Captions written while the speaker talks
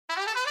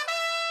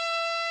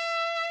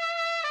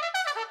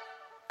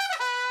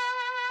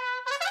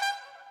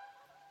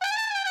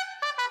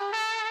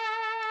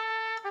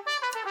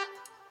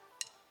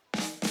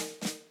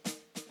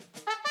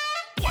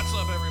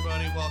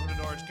everybody. Welcome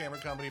to Norwich Camera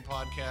Company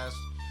Podcast.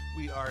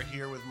 We are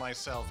here with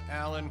myself,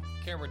 Alan.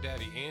 Camera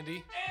Daddy,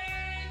 Andy.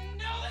 And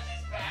no, this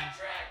is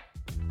Patrick!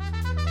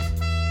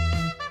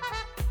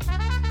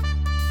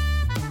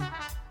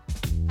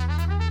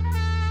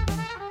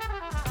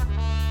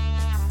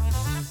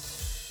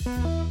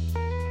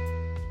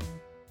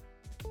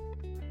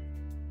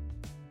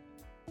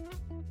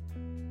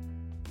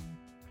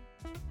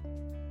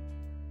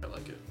 I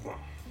like it.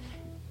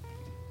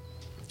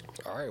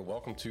 All right,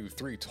 welcome to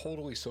Three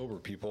Totally Sober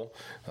People.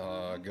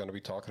 Going to be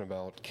talking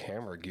about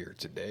camera gear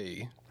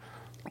today.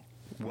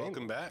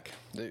 Welcome back.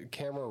 The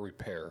camera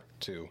repair,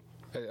 too.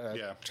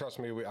 Yeah. Trust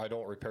me, I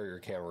don't repair your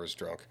cameras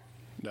drunk.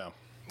 No,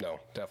 No,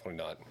 definitely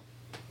not.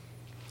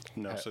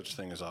 no such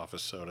thing as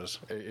office sodas.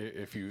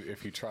 If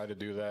you try to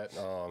do that,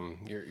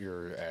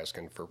 you're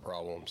asking for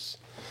problems,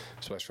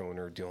 especially when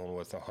you're dealing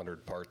with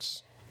 100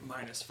 parts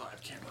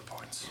 -5 camera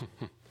points.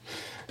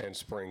 and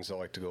springs that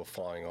like to go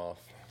flying off.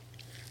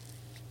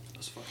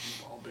 Those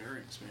fucking ball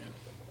bearings, man.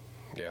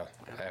 Yeah,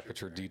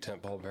 aperture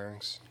detent ball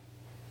bearings.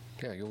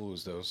 Yeah, you'll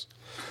lose those.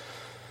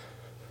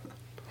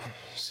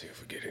 See if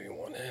we get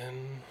anyone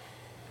in.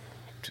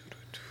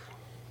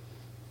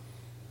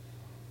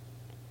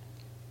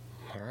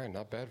 All right,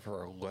 not bad for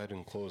our lead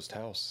enclosed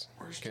house.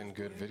 Where's Getting Jeff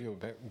good Williams?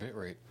 video bit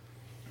rate.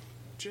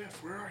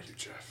 Jeff, where are you,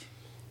 Jeff?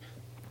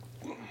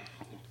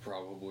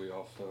 Probably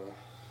off.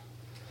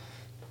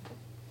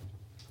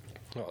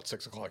 Oh, at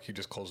 6 o'clock. He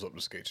just closed up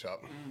the skate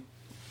shop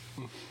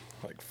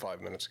like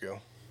 5 minutes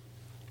ago.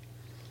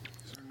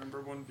 He's our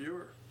 #1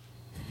 viewer.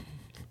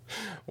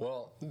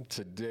 Well,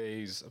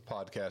 today's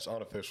podcast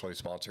unofficially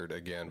sponsored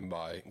again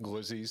by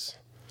Glizzy's,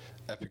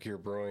 Epicure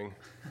Brewing,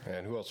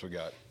 and who else we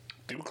got?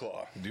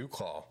 Dewclaw.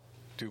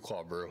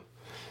 Dewclaw Brew,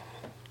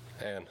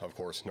 and of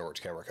course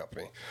Norwich Camera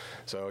Company.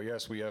 So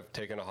yes, we have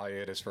taken a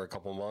hiatus for a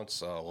couple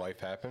months. Life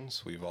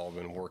happens. We've all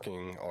been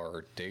working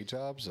our day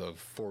jobs of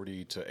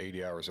 40 to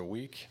 80 hours a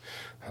week.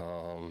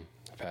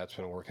 Pat's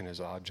been working his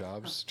odd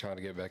jobs, trying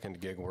to get back into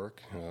gig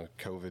work.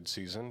 COVID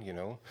season,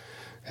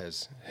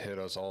 has hit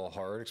us all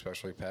hard,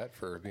 especially Pat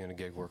for being a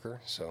gig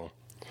worker. So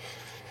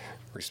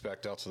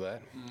respect out to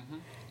that.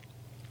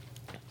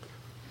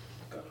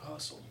 Gotta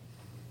hustle.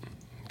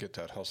 Get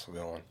that hustle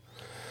going.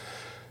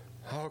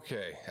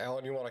 Okay,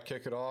 Alan, you want to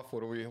kick it off?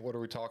 What are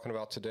we talking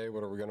about today?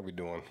 What are we going to be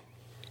doing?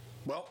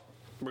 Well,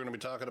 we're going to be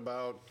talking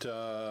about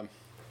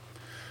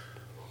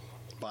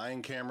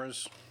buying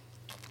cameras,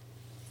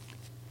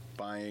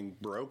 buying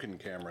broken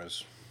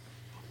cameras,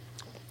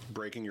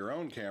 breaking your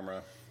own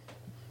camera,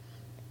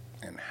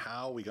 and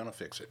how we going to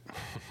fix it.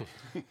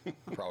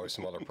 Probably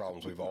some other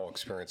problems we've all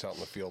experienced out in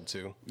the field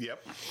too.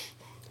 Yep.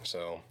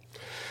 So,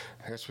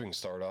 I guess we can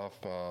start off.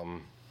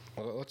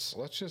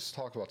 Let's just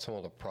talk about some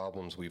of the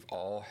problems we've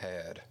all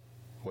had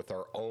with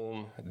our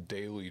own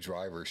daily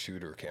driver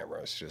shooter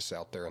cameras just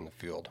out there in the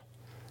field.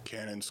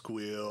 Canon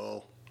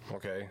squeal.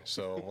 Okay,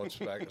 so let's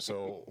back.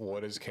 So,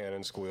 what is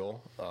Canon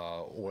squeal?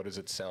 What does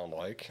it sound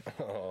like?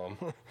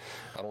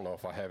 I don't know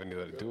if I have any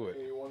that do it.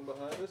 Anyone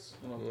behind us?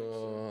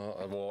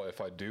 Well, if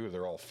I do,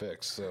 they're all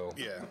fixed. So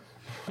Yeah,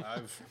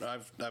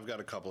 I've got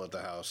a couple at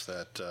the house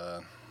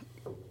that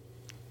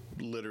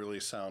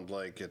literally sound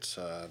like it's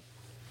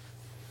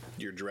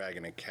you're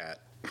dragging a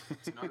cat.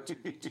 It's an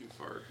R2D2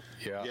 fart.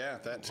 Yeah,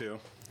 that too.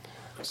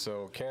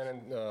 So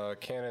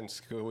Canon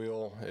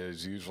squeal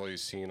is usually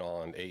seen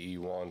on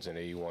AE1s and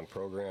AE1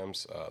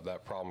 programs.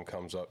 That problem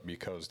comes up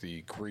because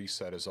the grease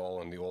that is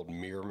all in the old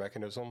mirror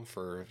mechanism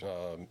for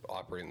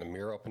operating the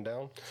mirror up and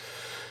down,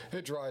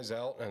 it dries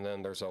out, and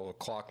then there's a little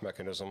clock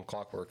mechanism,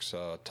 Clockworks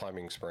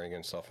timing spring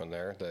and stuff in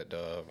there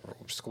that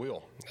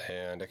squeal,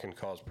 and it can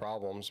cause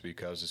problems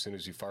because as soon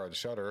as you fire the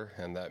shutter,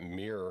 and that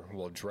mirror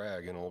will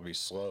drag and it will be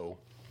slow.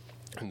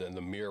 And then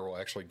the mirror will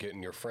actually get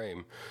in your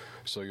frame,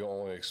 so you'll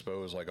only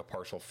expose like a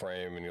partial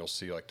frame, and you'll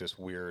see like this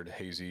weird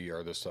hazy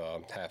or this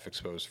half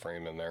exposed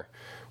frame in there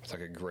with like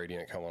a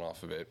gradient coming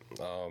off of it.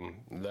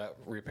 That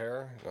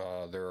repair,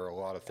 there are a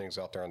lot of things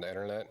out there on the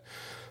internet.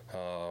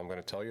 I'm going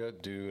to tell you,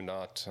 do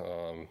not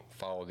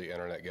follow the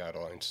internet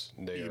guidelines.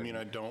 You mean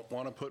I don't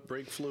want to put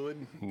brake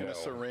fluid in a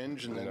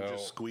syringe and then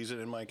just squeeze it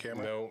in my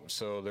camera? No.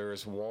 So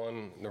there's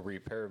one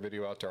repair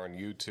video out there on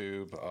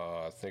YouTube.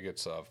 I think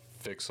it's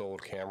Fix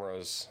Old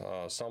Cameras.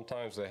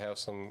 Sometimes they have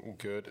some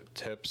good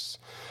tips,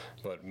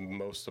 but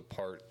most of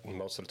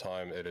the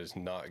time it is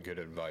not good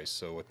advice.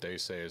 So what they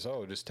say is,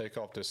 just take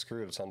off this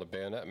screw that's on the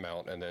bayonet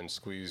mount and then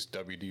squeeze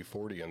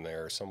WD-40 in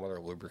there or some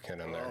other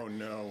lubricant in there. Oh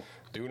no.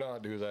 Do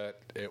not do that.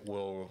 It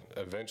will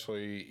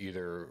eventually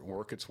either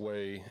work its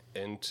way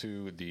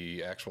into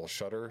the actual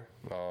shutter,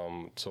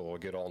 so it'll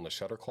get all in the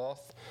shutter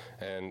cloth,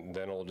 and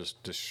then it'll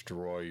just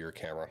destroy your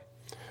camera.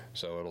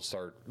 So it'll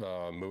start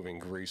moving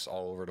grease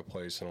all over the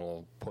place, and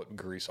it'll put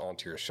grease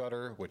onto your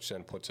shutter, which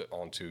then puts it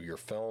onto your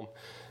film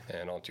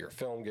and onto your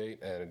film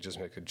gate, and it just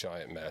makes a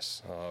giant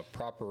mess.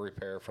 Proper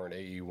repair for an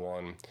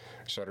AE1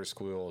 shutter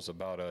squeal is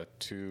about a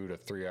 2 to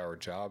 3 hour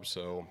job.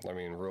 So I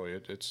mean, really,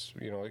 it's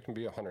it can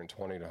be $120 to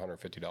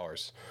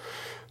 $150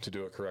 to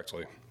do it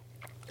correctly.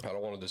 I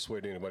don't want to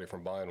dissuade anybody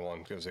from buying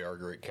one because they are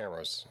great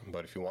cameras.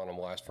 But if you want them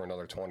to last for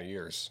another 20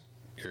 years,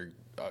 you're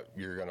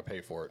going to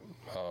pay for it.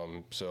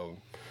 So,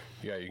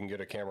 yeah, you can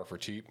get a camera for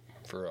cheap.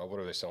 For what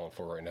are they selling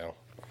for right now?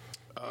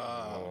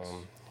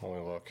 Let me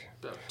look.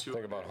 About I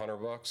think about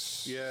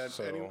 $100. Yeah,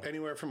 So,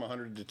 anywhere from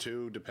 100 to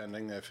 2,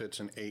 depending if it's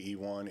an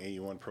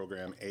AE1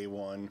 program,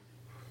 A1.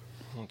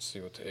 let's see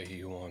what the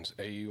AE1's.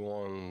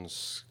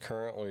 AE1's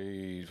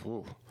currently.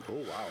 Ooh. Oh,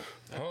 wow.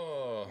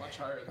 Oh. Much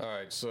higher than All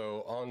right,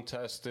 so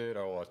untested,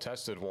 a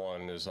tested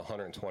one is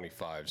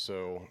 125.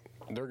 So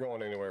they're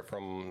going anywhere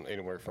from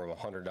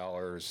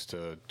 $100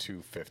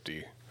 to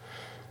 $250.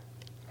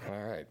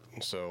 All right,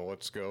 so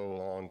let's go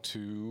on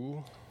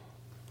to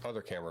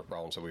other camera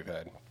problems that we've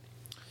had.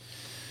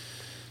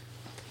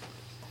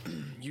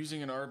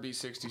 using an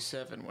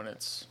RB67 when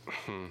it's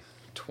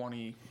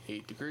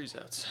 28 degrees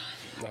outside.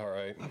 All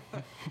right.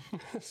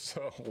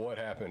 So what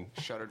happened?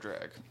 Shutter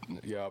drag.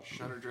 Yep.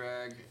 Shutter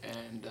drag,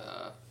 and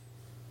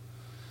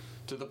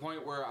to the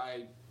point where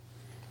I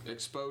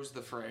exposed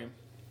the frame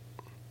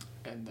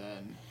and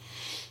then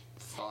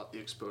thought the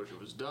exposure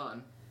was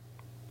done.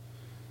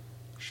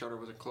 Shutter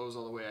wasn't closed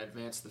all the way. I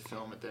advanced the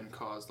film. It then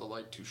caused the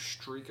light to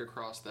streak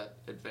across that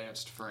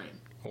advanced frame.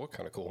 Well,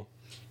 kind of cool.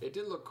 It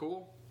did look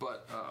cool,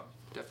 but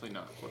definitely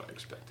not what I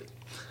expected.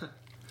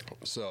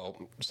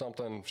 So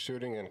something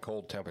shooting in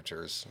cold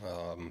temperatures,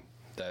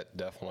 that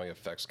definitely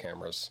affects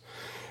cameras,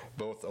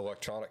 both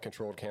electronic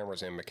controlled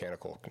cameras and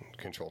mechanical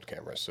controlled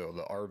cameras. So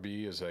the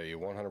RB is a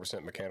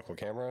 100% mechanical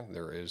camera.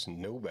 There is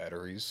no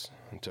batteries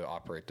to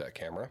operate that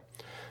camera.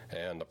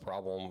 And the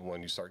problem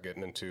when you start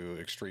getting into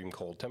extreme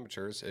cold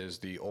temperatures is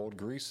the old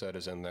grease that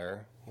is in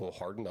there will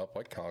harden up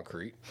like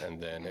concrete,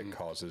 and then it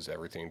causes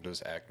everything to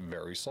just act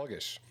very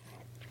sluggish.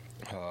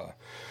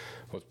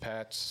 With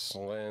Pat's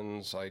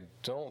lens, I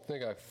don't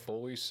think I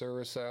fully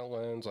serviced that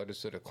lens. I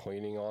just did a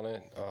cleaning on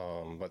it.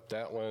 But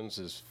that lens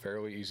is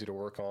fairly easy to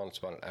work on. It's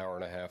about an hour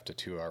and a half to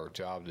 2 hour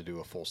job to do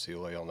a full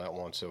CLA on that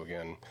one. So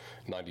again,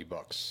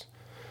 $90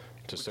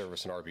 to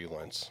service an RB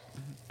lens.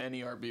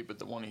 Any RB, but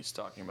the one he's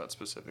talking about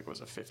specific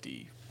was a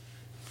 50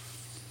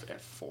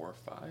 f4 or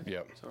 5.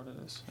 Yep. That's what it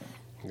is. Yeah.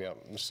 Yeah,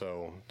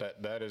 so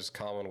that is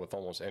common with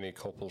almost any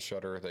copal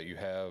shutter that you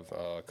have.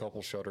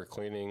 Copal shutter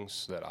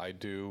cleanings that I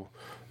do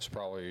is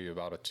probably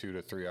about a 2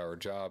 to 3 hour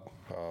job.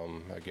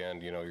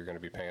 Again, you know, you're going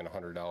to be paying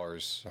 $100,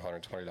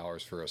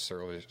 $120 for a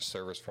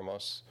service from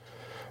us,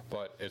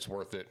 but it's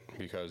worth it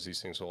because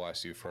these things will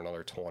last you for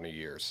another 20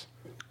 years.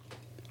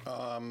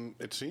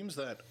 It seems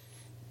that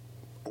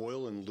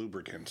oil and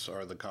lubricants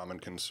are the common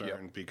concern.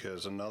 Yep.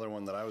 Because another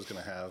one that I was going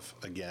to have,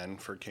 again,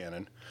 for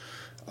Canon,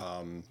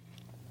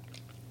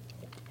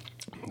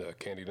 The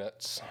candy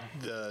nuts.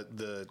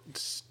 the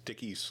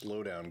sticky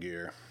slowdown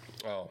gear.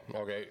 Oh,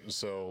 okay.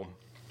 So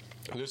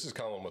this is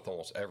common with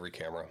almost every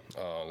camera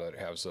that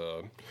has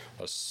a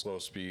slow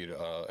speed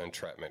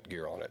entrapment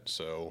gear on it.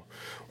 So,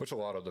 which a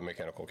lot of the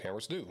mechanical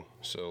cameras do.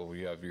 So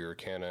you have your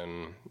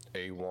Canon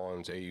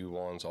A1s,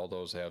 AU1s, all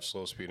those have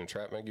slow speed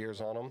entrapment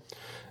gears on them,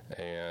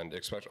 and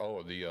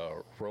especially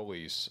the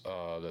Rolleis,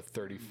 the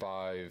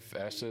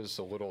 35S's,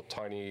 the little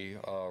tiny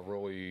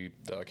Rollei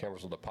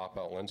cameras with a pop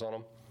out lens on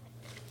them.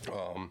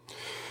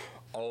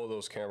 All of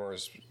those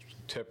cameras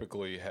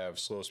typically have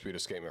slow speed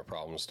escapement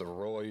problems. The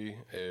Rollei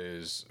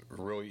is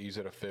really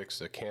easy to fix.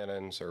 The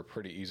Canons are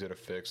pretty easy to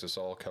fix. It's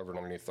all covered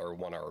underneath our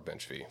 1 hour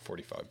bench fee,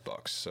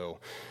 $45. So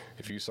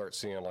if you start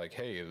seeing like,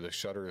 hey, the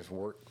shutters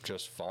work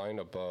just fine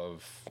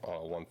above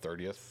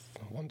 1/30th,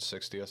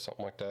 1/60th,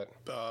 something like that.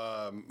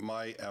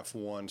 My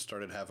F1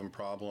 started having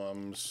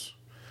problems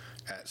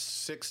at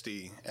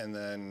 60, and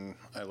then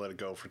I let it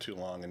go for too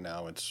long, and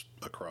now it's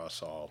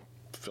across all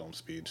film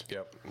speeds.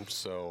 Yep.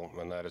 So,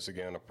 and that is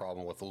again a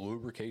problem with the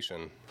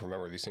lubrication.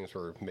 Remember, these things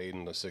were made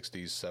in the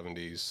 60s,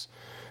 70s,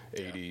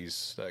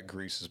 80s. That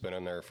grease has been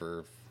in there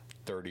for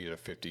 30 to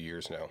 50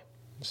 years now.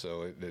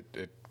 So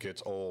it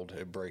gets old,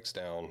 it breaks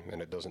down,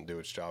 and it doesn't do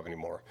its job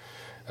anymore.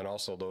 And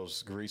also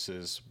those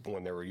greases,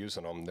 when they were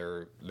using them,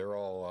 they're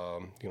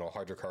all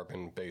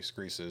hydrocarbon-based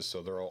greases,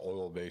 so they're all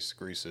oil-based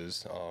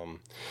greases.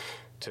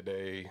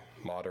 Today,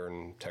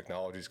 modern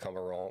technology's come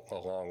a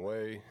long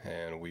way,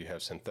 and we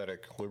have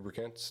synthetic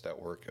lubricants that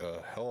work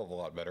a hell of a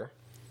lot better.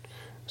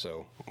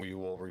 So we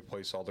will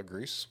replace all the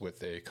grease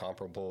with a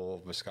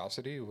comparable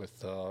viscosity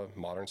with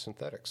modern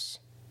synthetics.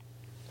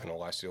 And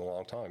it'll last you a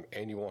long time,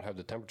 and you won't have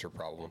the temperature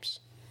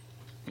problems.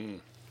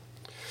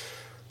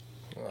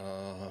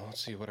 Let's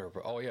see,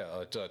 whatever. Oh,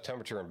 yeah,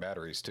 temperature and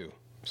batteries, too.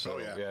 So,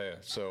 yeah.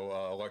 So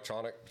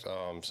electronic,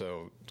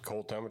 so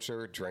cold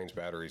temperature drains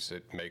batteries.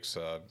 It makes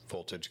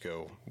voltage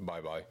go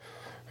bye-bye.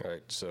 All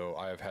right, so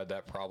I have had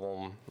that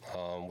problem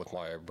with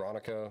my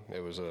Bronica.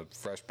 It was a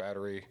fresh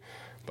battery,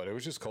 but it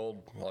was just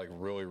cold, like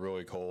really,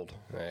 really cold,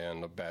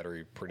 and the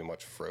battery pretty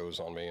much froze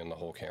on me, and the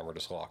whole camera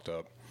just locked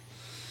up.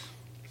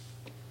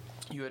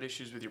 You had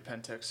issues with your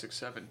Pentax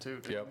 6.7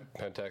 too, didn't you?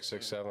 Yep, Pentax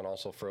 6.7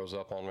 also froze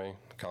up on me.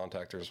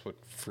 Contactors would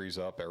freeze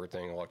up.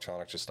 Everything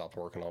electronic just stopped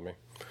working on me.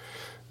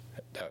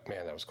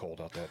 That was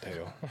cold out that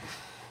day.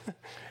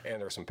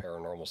 And there's some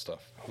paranormal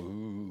stuff.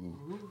 Ooh.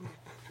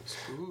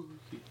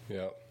 Spooky.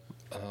 Yep.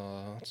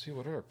 Let's see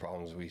what other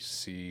problems we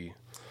see.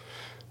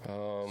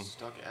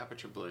 Stuck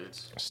aperture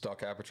blades.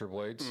 Stuck aperture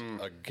blades,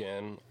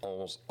 again,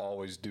 almost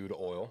always due to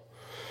oil.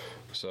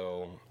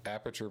 So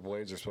aperture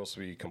blades are supposed to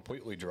be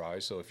completely dry,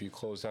 so if you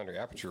close down your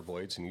aperture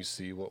blades and you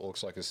see what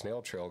looks like a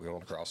snail trail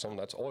going across them,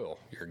 that's oil.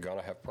 You're going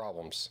to have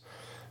problems.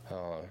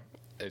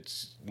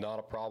 It's not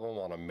a problem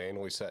on a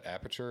manually set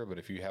aperture, but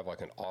if you have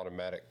like an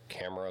automatic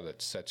camera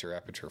that sets your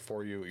aperture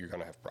for you, you're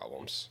going to have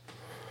problems.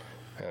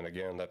 And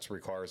again, that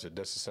requires a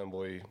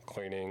disassembly,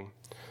 cleaning.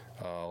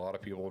 A lot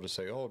of people will just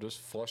say, oh, just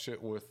flush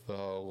it with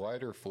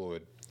lighter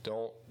fluid.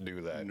 Don't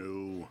do that.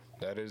 No.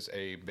 That is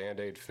a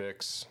Band-Aid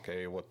fix.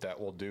 Okay, what that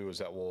will do is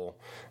that will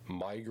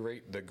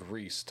migrate the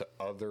grease to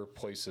other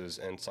places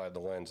inside the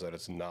lens that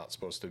it's not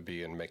supposed to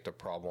be and make the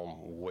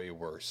problem way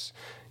worse.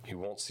 You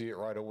won't see it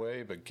right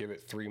away, but give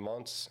it 3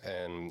 months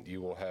and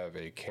you will have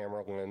a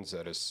camera lens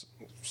that is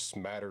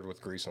smattered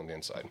with grease on the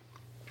inside.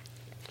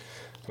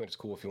 I mean, it's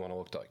cool if you want to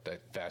look like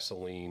that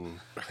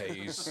Vaseline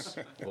haze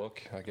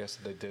look, I guess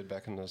they did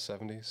back in the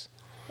 70s.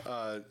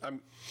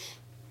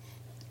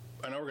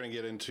 I know we're going to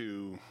get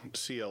into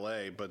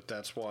CLA, but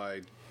that's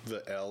why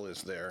the L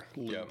is there.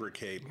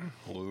 Lubricate.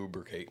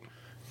 Lubricate.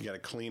 You got to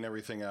clean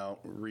everything out,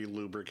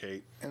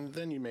 re-lubricate, and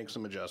then you make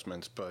some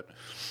adjustments. But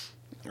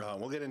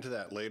we'll get into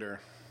that later.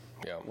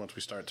 Yeah. Once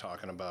we start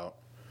talking about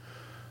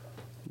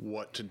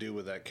what to do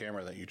with that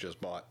camera that you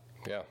just bought.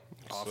 Yeah.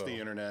 Off the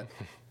internet.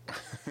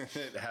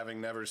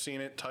 Having never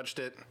seen it, touched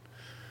it.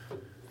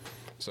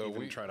 So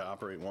we try to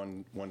operate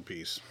one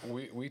piece.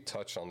 We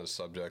touched on this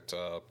subject,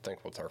 I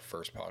think, with our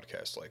first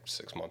podcast like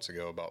 6 months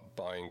ago about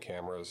buying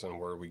cameras and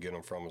where we get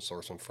them from and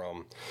source them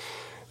from.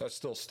 That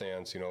still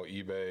stands,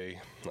 eBay,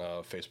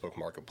 Facebook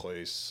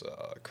Marketplace,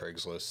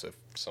 Craigslist, if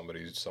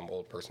some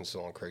old person's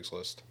still on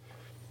Craigslist.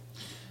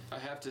 I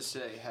have to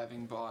say,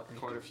 having bought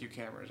quite a few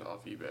cameras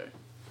off eBay,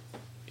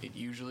 it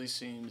usually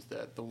seems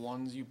that the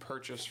ones you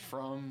purchase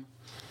from,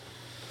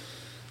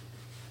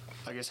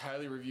 I guess,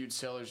 highly reviewed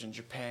sellers in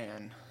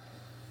Japan,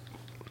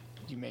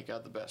 you make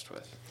out the best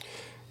with.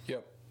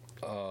 Yep.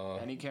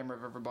 Any camera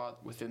I've ever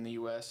bought within the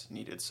U.S.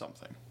 needed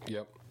something.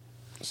 Yep.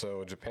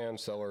 So Japan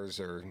sellers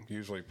are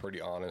usually pretty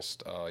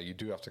honest. You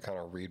do have to kind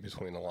of read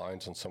between the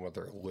lines on some of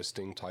their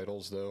listing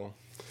titles, though,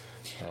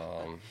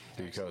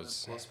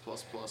 because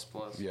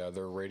plus. Yeah,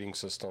 their rating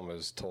system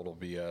is total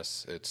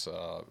BS. It's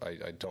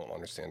I don't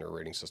understand their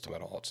rating system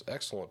at all. It's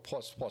excellent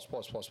plus,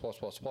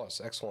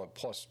 excellent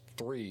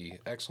 +3,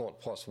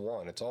 excellent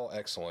 +1. It's all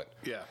excellent.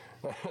 Yeah.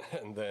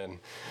 And then,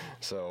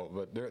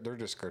 but their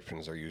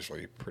descriptions are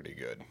usually pretty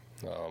good.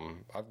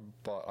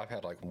 I've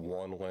had like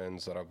one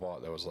lens that I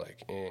bought that was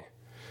like,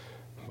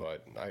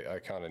 but I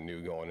kind of knew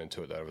going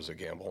into it that it was a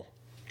gamble.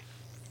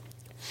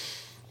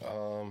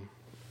 All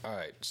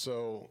right,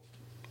 so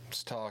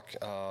let's talk.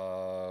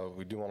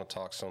 We do want to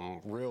talk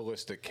some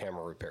realistic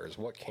camera repairs.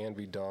 What can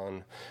be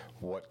done?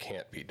 What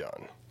can't be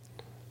done?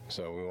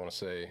 So we want to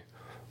say,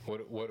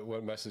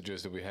 what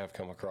messages did we have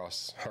come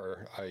across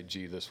our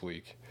IG this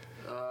week?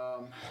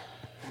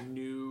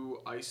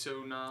 New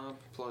ISO knob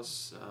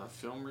plus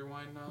film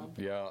rewind knob.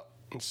 Yeah.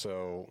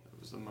 So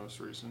That was the most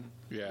recent.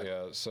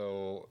 Yeah.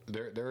 So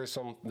there is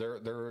some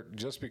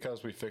just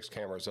because we fix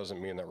cameras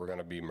doesn't mean that we're going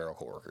to be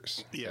miracle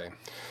workers. Yeah.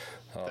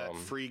 Okay? That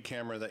free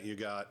camera that you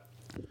got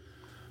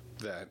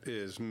that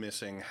is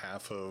missing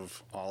half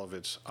of all of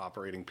its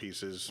operating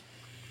pieces.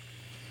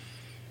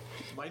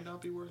 Might not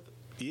be worth it.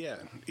 Yeah.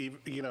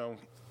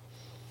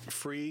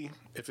 Free,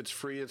 if it's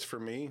free, it's for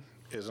me,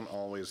 isn't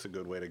always the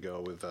good way to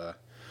go with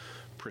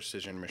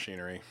precision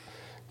machinery.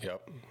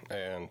 Yep,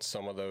 and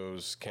some of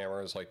those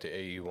cameras, like the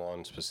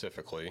AE1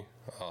 specifically,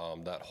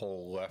 that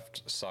whole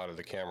left side of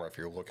the camera, if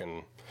you're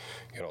looking,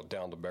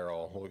 down the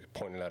barrel,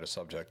 pointing at a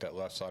subject, that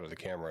left side of the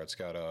camera, it's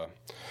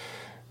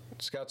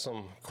got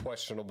some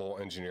questionable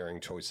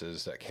engineering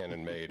choices that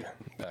Canon made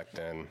back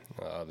then.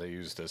 They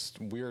used this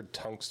weird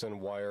tungsten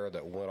wire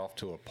that went off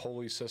to a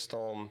pulley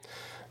system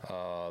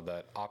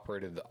that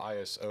operated the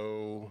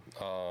ISO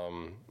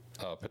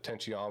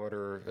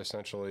potentiometer,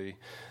 essentially,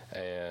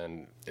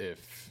 and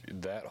if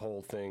that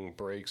whole thing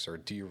breaks or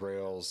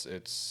derails,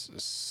 it's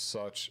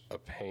such a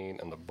pain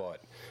in the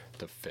butt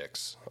to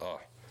fix.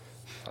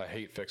 I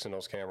hate fixing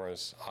those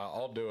cameras.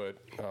 I'll do it.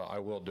 I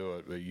will do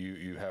it, but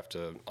you have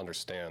to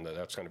understand that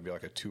that's going to be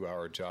like a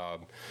 2-hour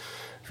job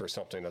for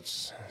something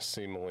that's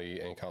seemingly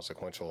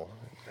inconsequential.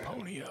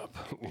 Pony up.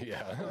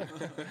 Yeah.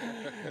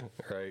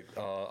 Right.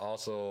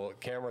 Also,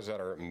 cameras that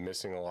are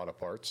missing a lot of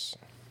parts.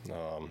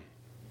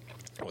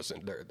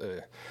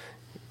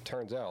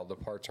 Turns out the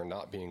parts are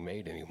not being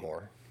made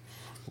anymore.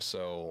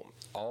 So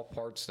all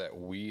parts that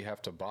we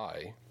have to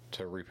buy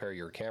to repair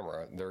your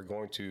camera, they're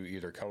going to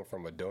either come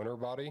from a donor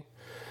body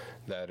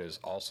that is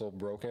also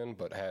broken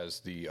but has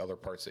the other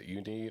parts that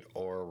you need,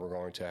 or we're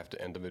going to have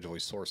to individually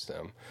source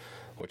them,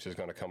 which is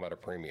going to come at a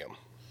premium.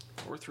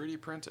 Or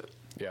 3D print it.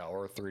 Yeah,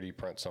 or 3D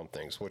print some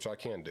things, which I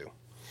can do.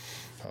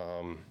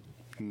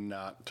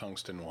 Not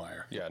tungsten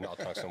wire. Yeah, not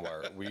tungsten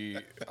wire.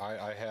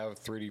 I have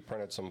 3D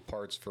printed some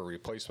parts for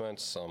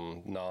replacements,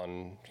 some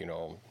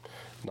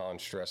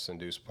non-stress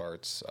induced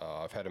parts.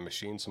 I've had to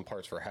machine some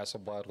parts for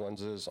Hasselblad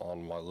lenses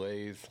on my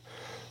lathe.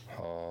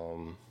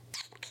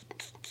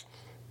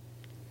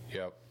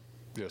 Yep,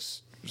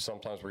 just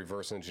sometimes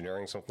reverse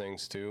engineering some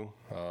things too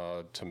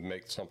to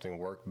make something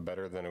work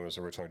better than it was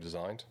originally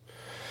designed.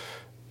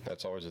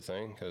 That's always a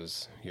thing,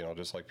 because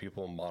just like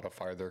people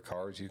modify their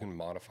cars, you can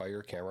modify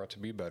your camera to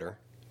be better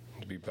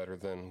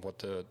than what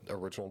the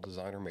original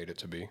designer made it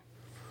to be.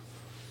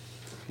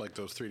 Like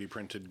those 3D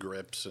printed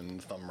grips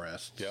and thumb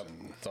rests. Yep,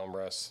 thumb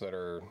rests that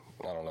are,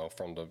 I don't know,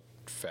 from the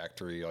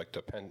factory, like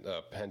the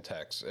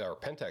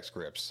Pentax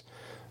grips.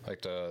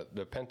 Like the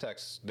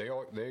Pentax,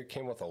 they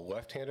came with a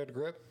left-handed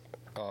grip,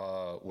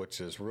 which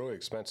is really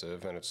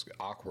expensive, and it's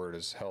awkward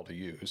as hell to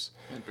use.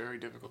 And very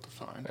difficult to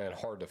find. And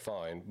hard to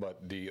find,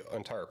 but the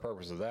entire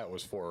purpose of that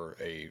was for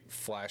a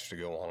flash to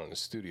go on in the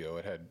studio.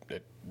 It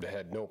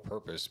had no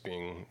purpose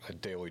being a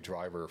daily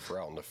driver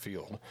for out in the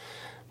field.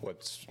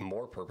 What's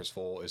more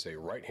purposeful is a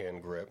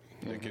right-hand grip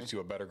that gives you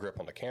a better grip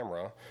on the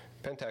camera.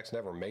 Pentax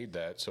never made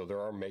that, so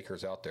there are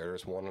makers out there.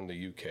 There's one in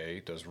the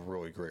UK, does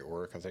really great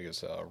work. I think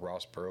it's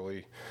Ross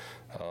Burley,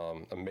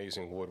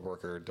 amazing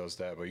woodworker, does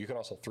that. But you can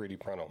also 3D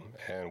print them,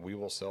 and we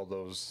will sell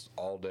those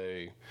all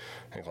day.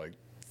 I think like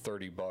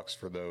 $30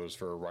 for those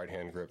for a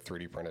right-hand grip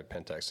 3D printed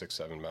Pentax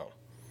 6.7 mount.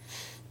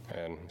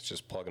 And it's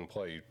just plug and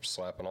play. You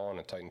slap it on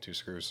and tighten 2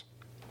 screws.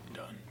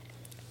 Done.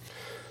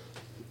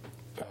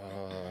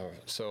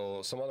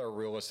 So some other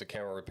realistic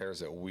camera repairs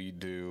that we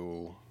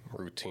do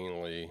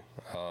routinely.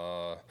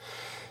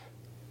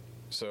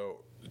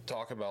 So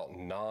talk about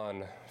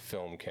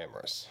non-film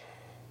cameras.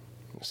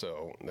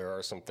 So there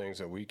are some things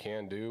that we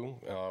can do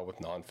with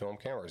non-film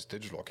cameras,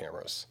 digital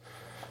cameras.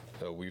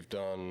 So we've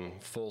done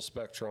full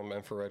spectrum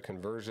infrared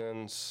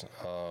conversions,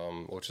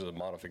 which is a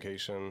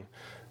modification.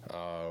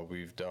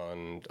 We've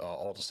done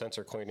all the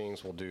sensor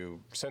cleanings. We'll do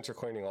sensor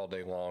cleaning all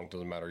day long.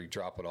 Doesn't matter. You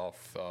drop it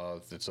off.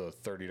 It's a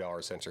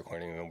 $30 sensor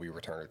cleaning, and then we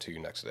return it to you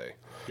next day.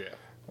 Yeah.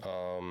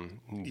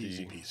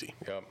 Easy peasy.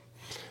 Yep.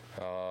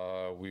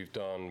 We've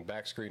done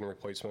back screen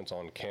replacements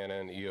on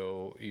Canon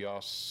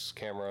EOS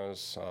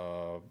cameras,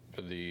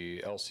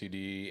 the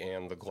LCD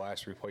and the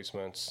glass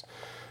replacements.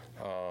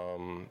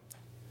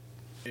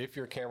 If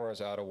your camera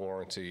is out of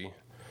warranty,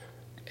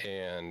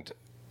 and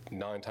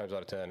 9 times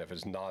out of 10, if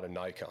it's not a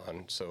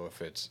Nikon, so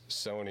if it's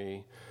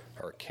Sony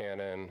or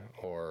Canon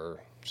or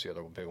see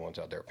other big ones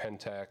out there,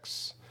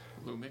 Pentax.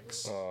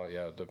 Lumix.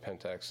 Yeah, the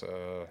Pentax.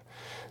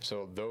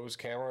 So those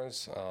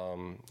cameras,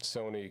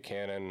 Sony,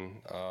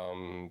 Canon,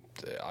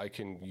 I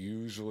can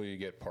usually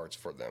get parts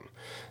for them.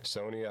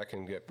 Sony, I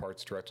can get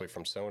parts directly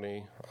from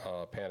Sony,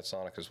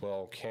 Panasonic as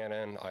well.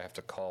 Canon, I have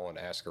to call and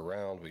ask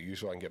around, but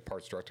usually I can get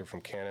parts directly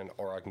from Canon,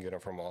 or I can get them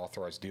from an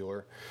authorized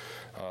dealer.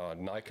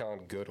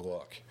 Nikon, good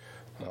luck.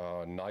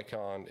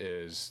 Nikon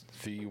is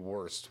the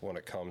worst when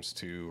it comes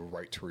to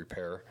right to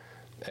repair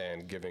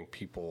and giving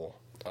people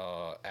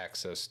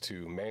access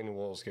to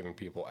manuals, giving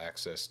people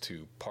access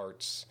to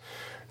parts.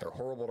 They're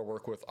horrible to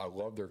work with. I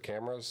love their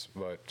cameras,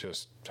 but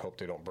just hope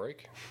they don't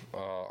break,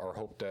 or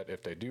hope that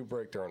if they do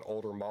break, they're an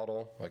older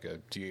model, like a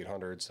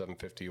D800,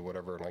 750,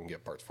 whatever, and I can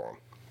get parts for them.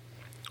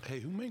 Hey,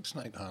 who makes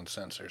Nikon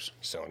sensors?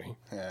 Sony.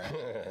 Yeah.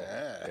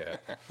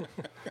 Yeah.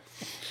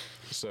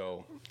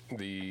 So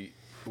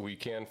we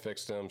can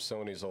fix them.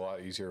 Sony's a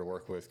lot easier to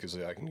work with because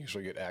I can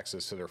usually get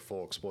access to their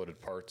full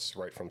exploded parts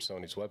right from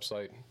Sony's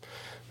website.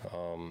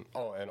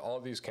 And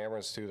all these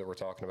cameras too that we're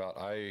talking about,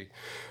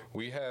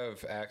 we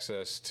have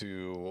access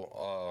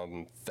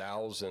to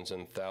thousands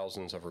and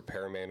thousands of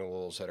repair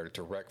manuals that are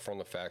direct from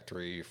the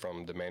factory,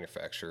 from the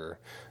manufacturer.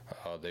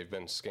 They've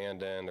been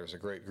scanned in. There's a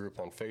great group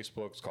on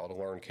Facebook. It's called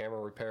Learn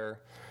Camera Repair.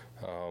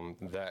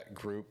 That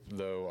group,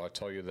 though, I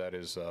tell you, that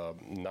is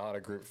not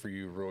a group for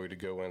you really to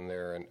go in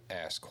there and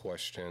ask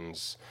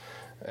questions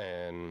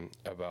and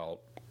about,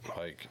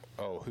 like,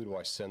 oh, who do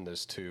I send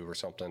this to or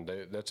something.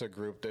 That's a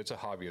group, it's a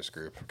hobbyist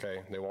group,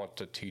 okay? They want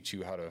to teach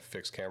you how to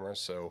fix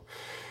cameras. So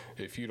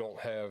if you don't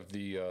have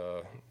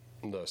the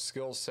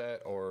skill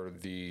set or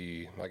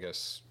the, I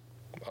guess,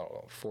 I don't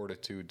know,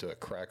 fortitude to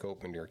crack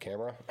open your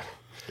camera,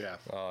 Yeah.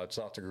 it's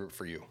not the group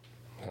for you.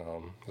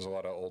 There's a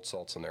lot of old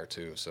salts in there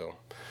too, so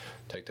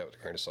take that with a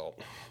grain of salt.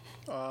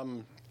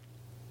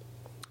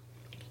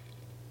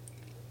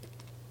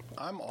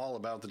 I'm all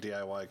about the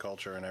DIY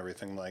culture and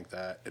everything like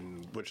that,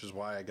 and which is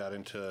why I got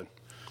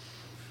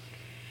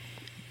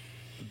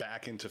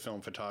back into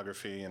film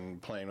photography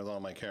and playing with all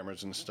my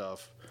cameras and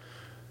stuff.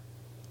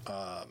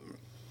 I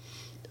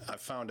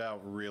found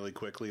out really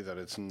quickly that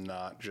it's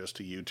not just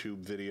a YouTube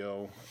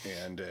video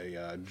and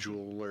a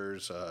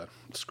jeweler's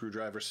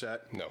screwdriver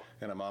set. No.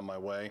 And I'm on my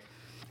way.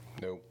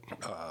 Nope.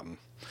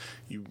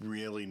 You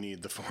really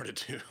need the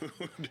fortitude.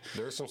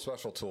 There's some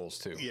special tools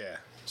too. Yeah.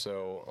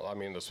 So, I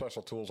mean, the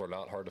special tools are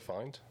not hard to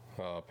find.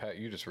 Pat,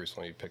 you just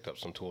recently picked up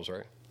some tools,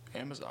 right?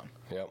 Amazon.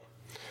 Yep.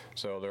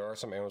 So there are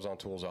some Amazon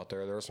tools out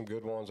there. There are some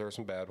good ones. There are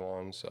some bad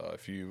ones.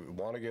 If you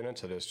want to get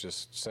into this,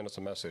 just send us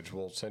a message.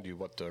 We'll send you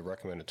what the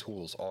recommended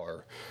tools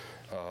are.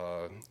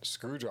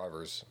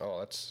 Screwdrivers. Oh,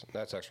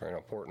 that's actually an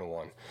important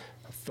one.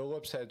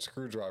 Phillips head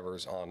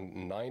screwdrivers on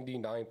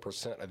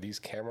 99% of these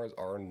cameras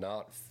are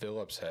not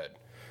Phillips head.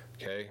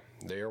 Okay,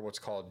 they are what's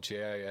called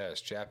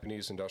JIS,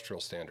 Japanese Industrial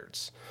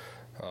Standards.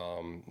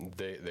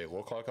 They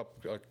look like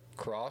a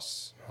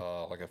cross,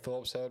 like a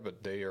Phillips head,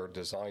 but they are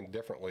designed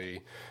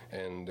differently,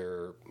 and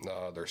they're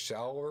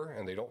shallower,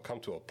 and they don't come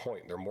to a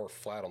point. They're more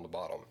flat on the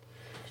bottom.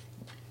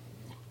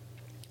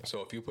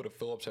 So if you put a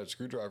Phillips head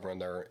screwdriver in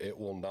there, it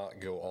will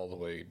not go all the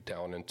way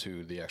down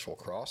into the actual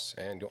cross,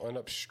 and you'll end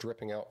up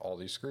stripping out all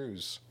these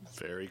screws.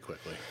 Very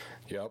quickly.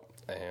 Yep,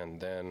 and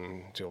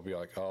then you'll be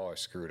like, oh, I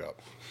screwed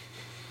up.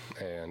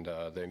 And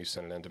then you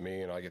send it in to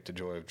me, and I get the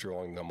joy of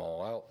drilling them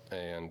all out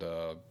and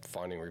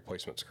finding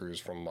replacement screws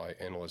from my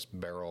endless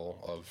barrel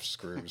of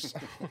screws.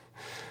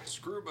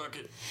 Screw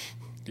bucket.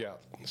 Yeah,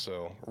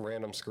 so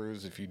random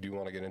screws, if you do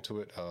want to get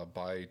into it,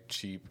 buy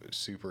cheap,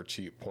 super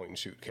cheap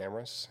point-and-shoot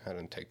cameras and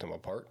then take them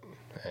apart.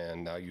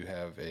 And now you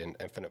have an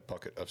infinite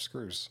bucket of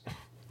screws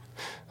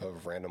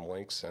of random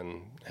lengths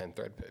and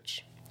thread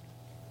pitch.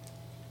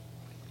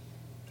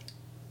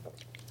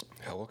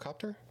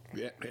 Helicopter?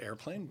 Yeah,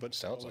 airplane, but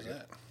Sounds what was like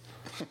it. that?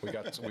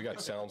 We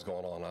got sounds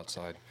going on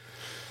outside.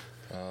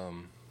 All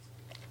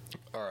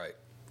right.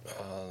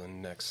 The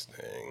next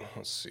thing.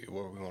 Let's see.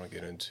 What do we want to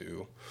get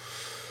into?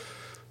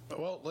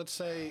 Well, let's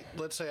say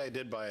I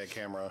did buy a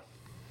camera.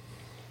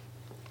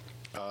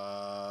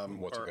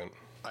 What's it or going?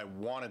 I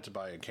wanted to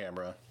buy a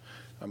camera.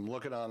 I'm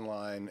looking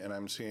online and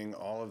I'm seeing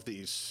all of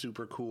these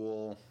super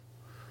cool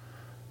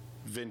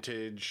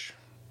vintage.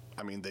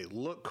 I mean, they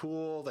look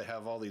cool. They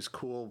have all these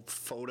cool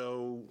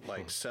photo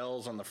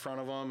cells on the front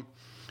of them.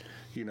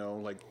 You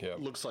know, Yep.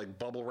 looks like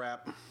bubble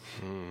wrap.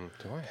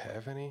 Do I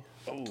have any?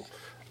 Oh,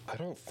 I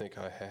don't think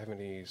I have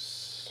any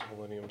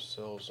selenium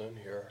cells in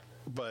here.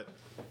 but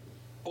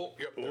Oh,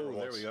 yep. oh,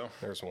 there we go.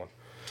 There's one.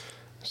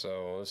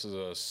 So this is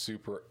a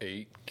Super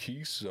 8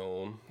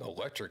 Keystone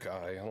Electric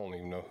Eye. I don't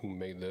even know who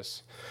made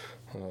this.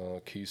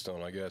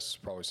 Keystone, I guess,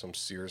 probably some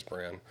Sears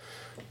brand.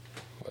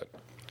 But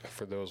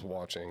for those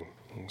watching, you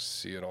can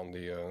see it on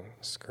the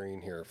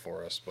screen here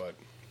for us. But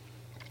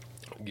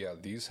yeah,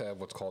 these have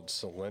what's called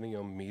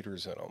selenium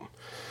meters in them.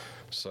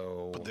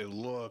 So They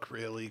look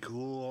really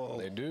cool.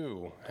 they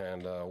do.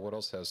 And what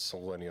else has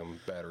selenium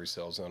battery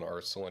cells in,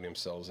 or selenium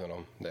cells in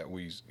them that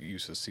we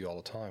used to see all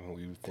the time?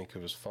 We would think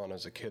it was fun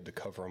as a kid to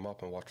cover them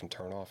up and watch them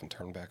turn off and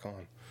turn back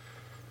on.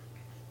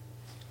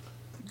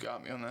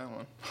 Got me on that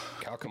one.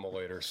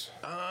 Calculators.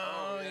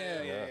 Oh,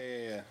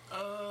 yeah.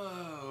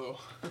 Oh.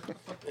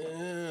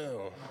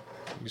 Ew.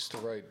 Used to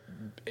write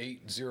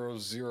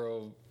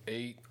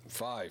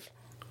 80085.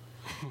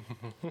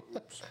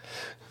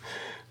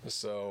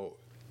 So,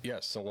 yeah,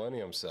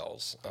 selenium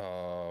cells.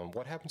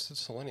 What happens to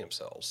selenium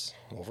cells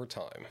over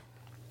time?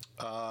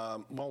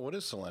 Well, what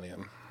is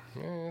selenium?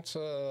 It's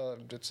a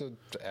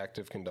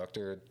active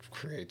conductor. It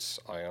creates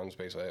ions,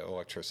 basically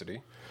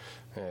electricity,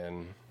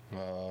 and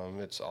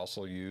it's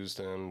also used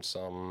in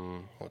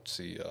some,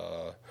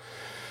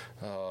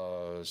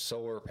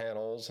 solar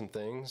panels and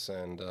things.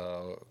 And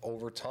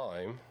over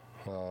time,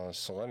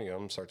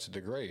 selenium starts to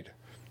degrade,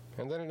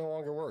 and then it no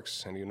longer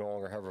works, and you no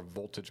longer have a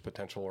voltage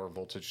potential or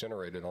voltage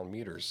generated on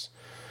meters.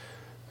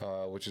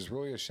 Which is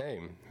really a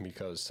shame,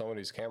 because some of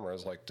these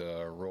cameras, like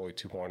the Rollei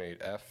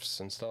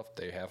 2.8Fs and stuff,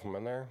 they have them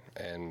in there,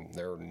 and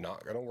they're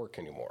not going to work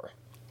anymore.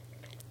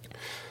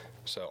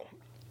 So,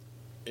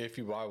 if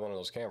you buy one of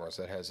those cameras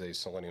that has a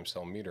selenium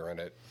cell meter in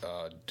it,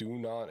 do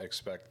not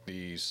expect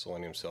the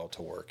selenium cell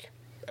to work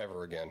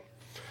ever again.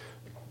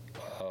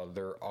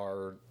 There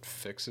are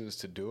fixes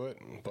to do it,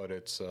 but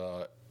it's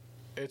a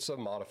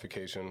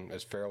modification.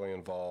 It's fairly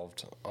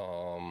involved.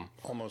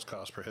 Almost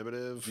cost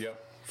prohibitive.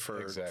 Yep.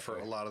 For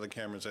Exactly. a lot of the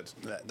cameras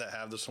that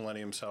have the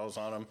selenium cells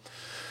on them.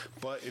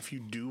 But if you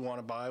do want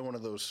to buy one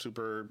of those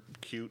super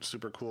cute,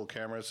 super cool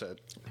cameras that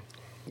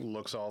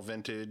looks all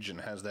vintage and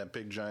has that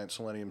big giant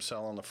selenium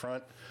cell on the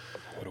front,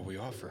 What do we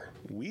offer?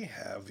 we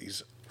have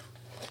these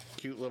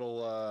cute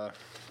little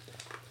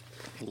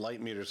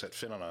light meters that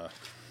fit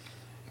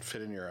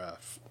in your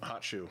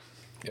hot shoe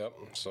Yep.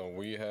 So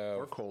we have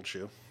or cold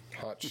shoe.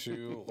 hot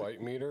shoe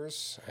light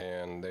meters,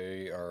 and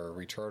they are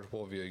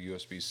rechargeable via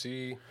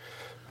USB-C.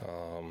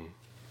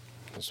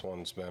 This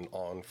one's been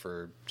on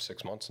for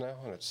 6 months now,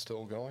 and it's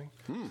still going.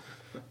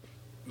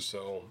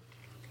 So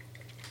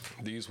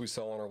these we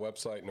sell on our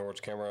website,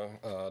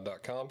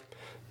 norwichcamera.com,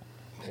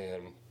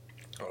 and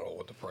I don't know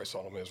what the price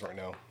on them is right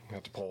now. I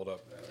have to pull it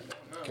up.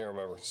 Can't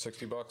remember.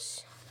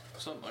 $60.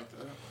 Something like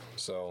that.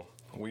 So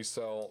we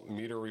sell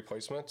meter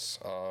replacements.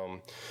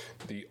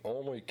 The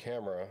only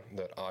camera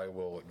that I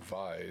will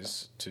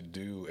advise to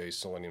do a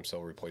selenium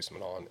cell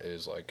replacement on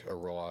is like a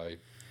Rollei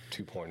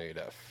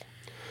 2.8F.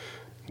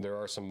 There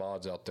are some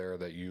mods out there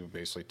that you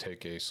basically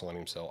take a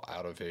selenium cell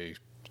out of a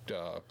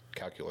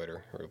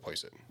calculator and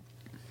replace it.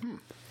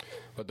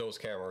 But those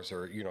cameras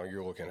are,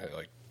 you're looking at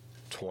like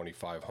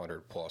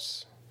 $2,500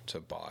 plus to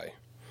buy,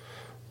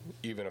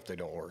 even if they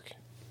don't work.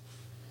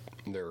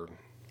 They're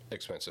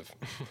expensive.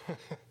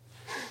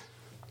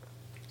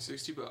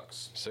 $60.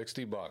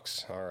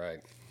 $60. All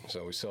right.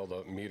 So we sell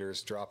the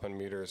meters, drop-in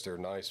meters. They're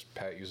nice.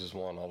 Pat uses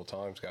one all the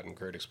time. He's gotten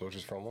great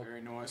exposures from them.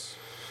 Very nice.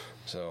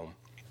 So,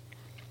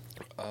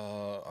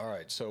 all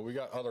right. So we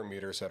got other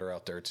meters that are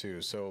out there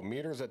too. So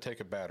meters that take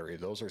a battery.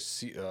 Those are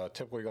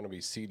typically going to be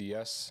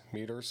CDS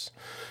meters.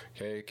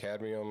 Okay,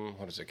 cadmium.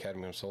 What is it?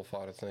 Cadmium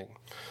sulfide, I think.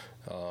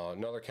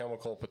 Another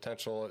chemical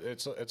potential.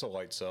 It's a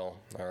light cell.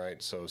 All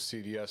right. So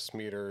CDS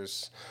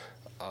meters.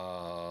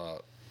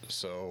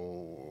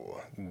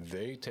 So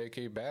they take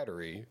a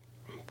battery,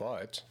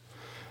 but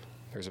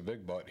there's a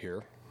big but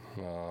here.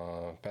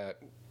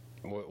 Pat,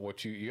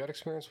 what you got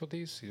experience with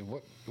these?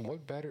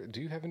 What battery?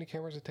 Do you have any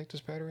cameras that take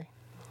this battery?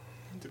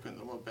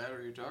 Depends on what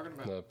battery you're talking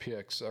about. The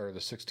PX or the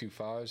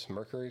 625s,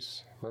 Mercury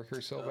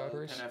cell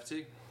batteries. Pen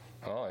FT.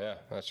 Oh yeah,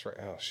 that's right.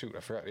 Oh shoot, I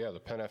forgot. Yeah, the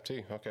Pen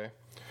FT. Okay.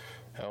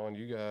 Alan,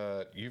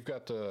 you've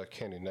got the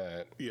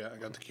Candynet. Yeah, I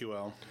got the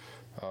QL.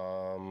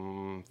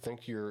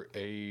 Think your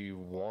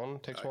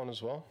A1 takes one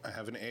as well. I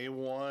have an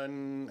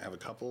A1. I have a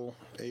couple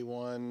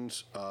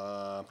A1s.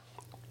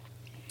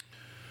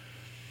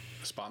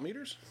 Spot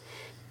meters?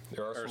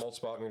 There are some old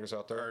spot meters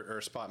out there. Or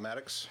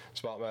Spotmatics?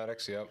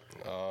 Spotmatics, yep.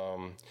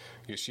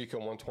 Yashica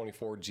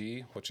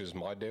 124G, which is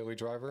my daily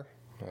driver.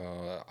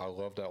 I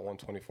love that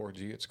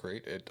 124G. It's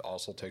great. It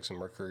also takes a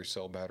Mercury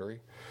cell battery.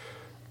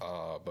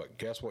 But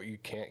guess what you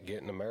can't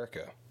get in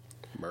America?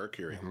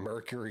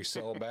 Mercury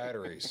cell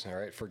batteries, all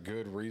right, for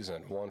good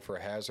reason. One, for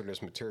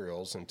hazardous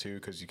materials, and two,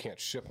 because you can't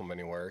ship them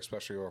anywhere,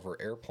 especially over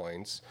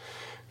airplanes,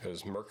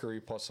 because mercury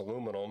plus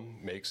aluminum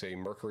makes a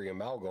mercury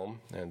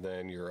amalgam, and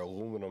then your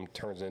aluminum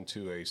turns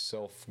into a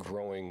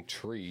self-growing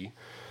tree,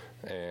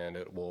 and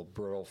it will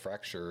brittle,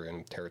 fracture,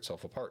 and tear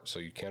itself apart. So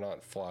you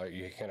cannot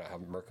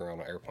have mercury on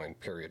an airplane,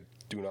 period.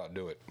 Do not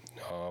do it.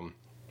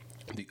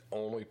 The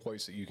only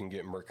place that you can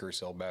get mercury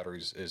cell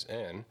batteries is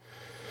in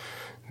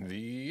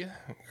the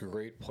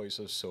great place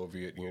of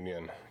Soviet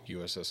Union,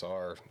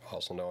 USSR,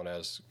 also known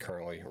as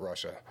currently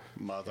Russia.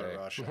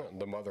 Russia.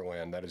 The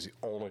motherland. That is the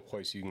only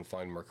place you can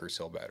find mercury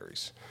cell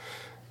batteries.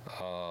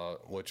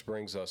 Which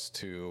brings us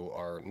to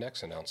our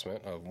next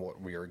announcement of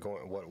what we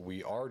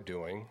are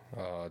doing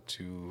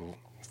to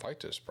fight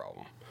this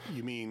problem.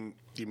 You mean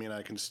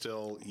I can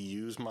still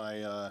use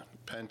my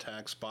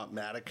Pentax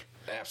Spotmatic?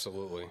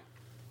 Absolutely.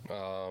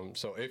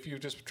 So if you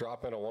just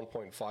drop in a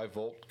 1.5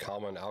 volt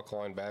common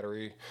alkaline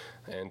battery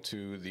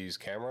into these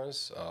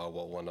cameras,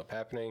 what will end up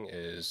happening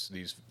is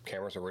these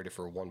cameras are rated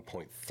for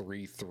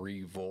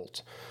 1.33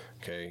 volt.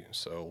 Okay,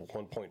 so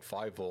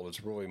 1.5 volt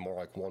is really more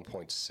like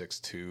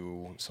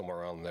 1.62, somewhere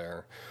around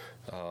there.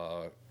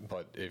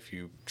 But if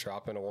you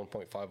drop in a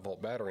 1.5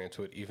 volt battery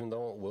into it, even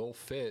though it will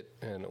fit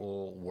and it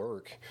will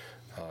work,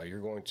 you're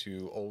going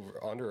to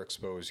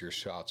underexpose your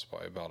shots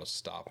by about a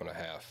stop and a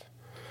half.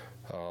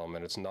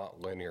 And it's not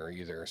linear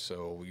either,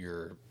 so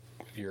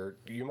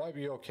you might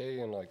be okay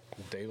in like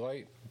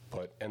daylight,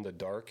 but in the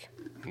dark,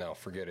 no,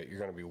 forget it. You're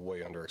going to be way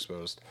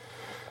underexposed.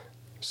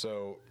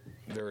 So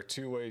there are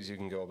two ways you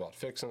can go about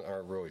fixing,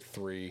 or really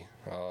three.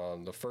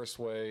 The first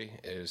way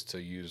is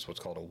to use what's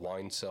called a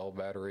wine cell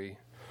battery.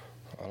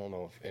 I don't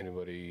know if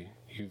anybody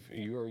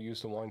you ever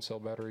used the wine cell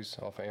batteries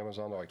off of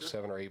Amazon. They're like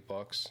 $7 or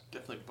 $8.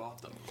 Definitely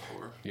bought them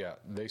before. Yeah,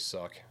 they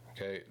suck.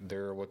 Okay,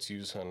 they're what's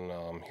used in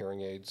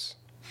hearing aids.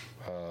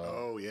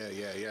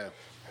 Yeah.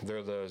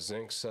 They're the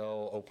zinc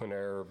cell open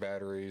air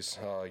batteries.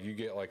 You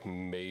get like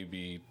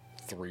maybe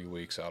 3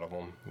 weeks out of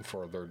them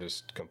before they're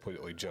just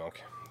completely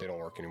junk. They don't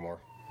work anymore.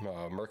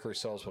 Mercury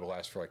cells would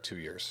last for like 2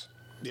 years.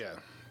 Yeah.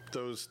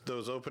 Those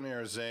open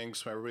air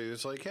zincs,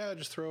 everybody's like, yeah,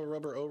 just throw a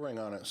rubber O-ring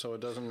on it so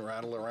it doesn't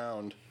rattle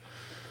around.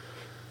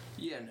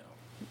 Yeah, no.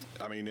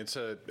 I mean,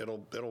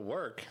 it'll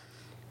work.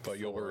 But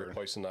you'll be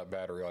replacing that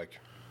battery like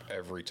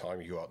every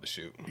time you go out to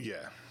shoot.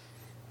 Yeah.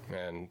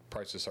 And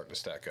prices start to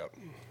stack up.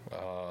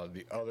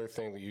 The other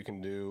thing that you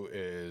can do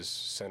is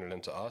send it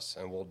into us,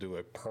 and we'll do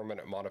a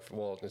permanent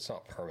well, it's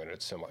not permanent,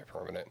 it's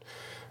semi-permanent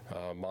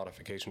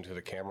modification to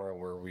the camera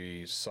where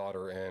we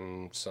solder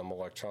in some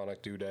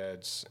electronic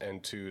doodads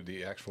into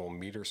the actual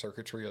meter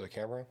circuitry of the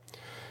camera,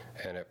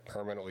 and it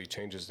permanently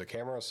changes the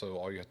camera. So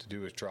all you have to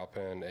do is drop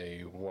in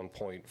a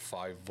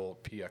 1.5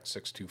 volt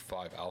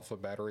PX625 alpha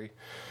battery,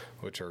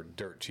 which are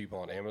dirt cheap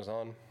on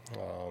Amazon.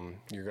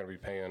 You're going to be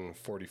paying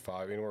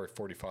anywhere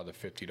 $45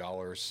 to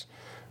 $50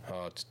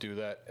 to do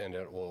that, and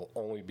it will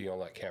only be on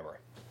that camera.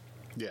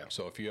 Yeah.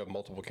 So if you have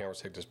multiple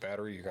cameras take this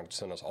battery, you're going to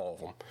send us all of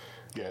them.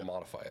 Yeah. We'll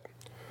modify it.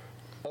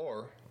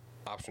 Or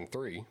option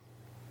 3.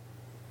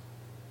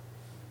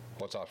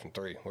 What's option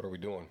 3? What are we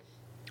doing?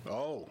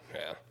 Oh.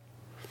 Yeah.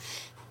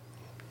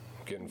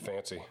 Getting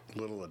fancy.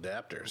 Little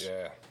adapters.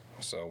 Yeah.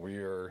 So we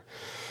are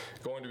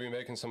going to be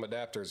making some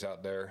adapters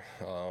out there.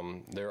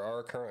 There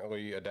are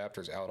currently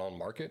adapters out on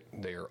market.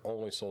 They are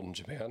only sold in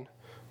Japan.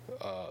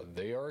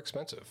 They are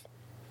expensive.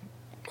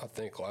 I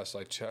think last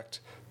I checked,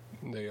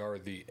 They are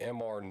the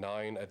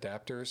MR9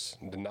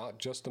 adapters, not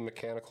just the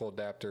mechanical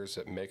adapters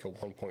that make a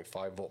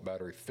 1.5 volt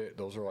battery fit.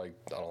 Those are like,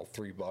 I don't know,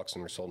 $3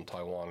 and they're sold in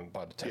Taiwan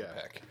by the 10 Yeah.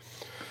 pack.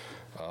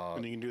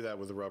 And you can do that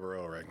with a rubber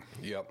O-ring.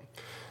 Yep.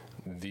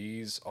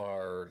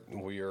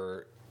 We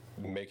are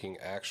making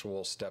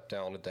actual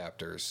step-down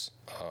adapters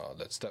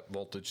that step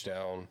voltage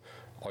down.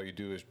 All you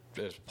do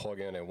is plug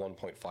in a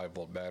 1.5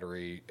 volt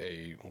battery,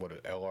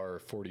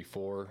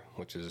 LR44,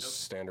 which is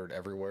standard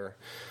everywhere,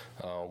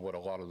 what a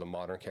lot of the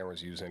modern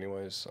cameras use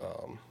anyways.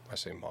 I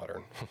say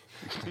modern,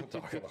 I'm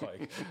talking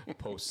like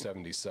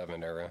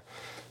post-77 era.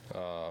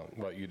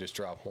 But you just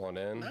drop one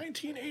in.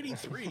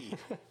 1983.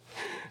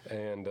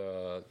 And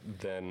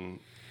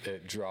then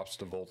it drops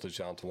the voltage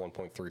down to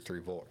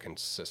 1.33 volt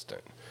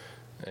consistent.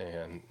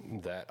 And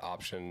that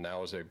option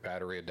now is a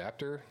battery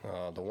adapter.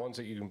 The ones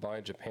that you can buy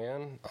in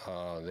Japan,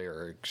 they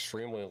are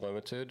extremely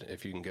limited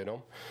if you can get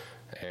them.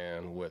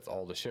 And with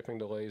all the shipping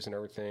delays and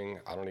everything,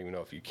 I don't even know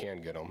if you can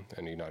get them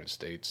in the United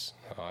States.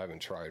 I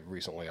haven't tried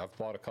recently. I've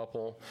bought a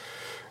couple.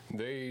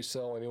 They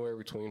sell anywhere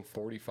between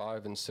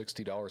 $45 and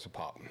 $60 a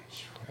pop.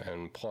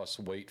 And plus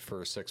wait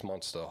for 6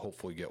 months to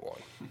hopefully get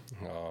one.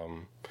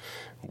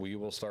 We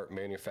will start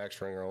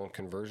manufacturing our own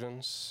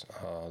conversions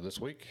this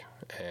week,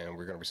 and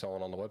we're going to be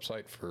selling on the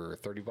website for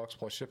 $30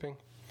 plus shipping.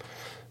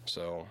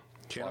 So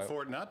Can't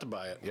afford not to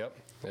buy it. Yep,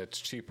 it's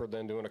cheaper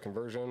than doing a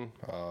conversion.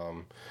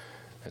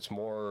 It's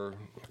more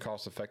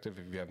cost effective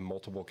if you have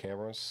multiple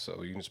cameras,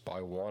 so you can just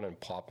buy one and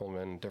plop them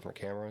in different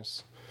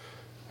cameras.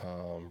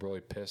 I'm really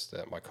pissed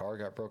that my car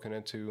got broken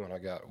into and I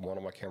got one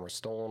of my cameras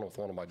stolen with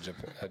one of my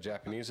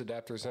Japanese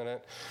adapters in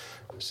it.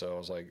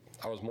 So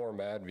I was more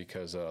mad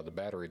because the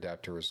battery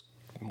adapter was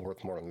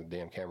worth more than the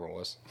damn camera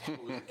was.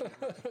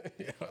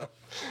 Yeah.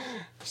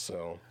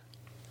 So.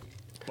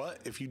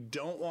 But if you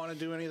don't want to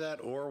do any of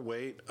that or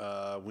wait,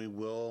 we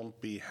will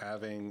be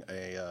having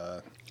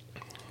a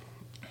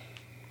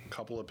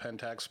couple of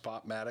Pentax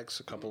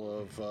Spotmatics, a couple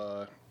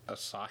of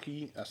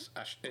Asahi, They're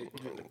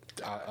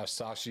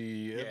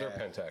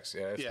Pentax.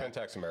 Yeah, it's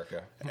Pentax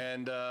America.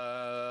 And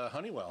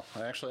Honeywell.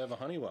 I actually have a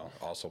Honeywell.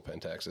 Also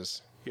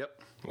Pentaxes.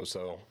 Yep.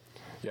 So,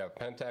 yeah,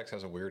 Pentax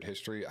has a weird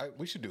history.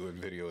 We should do a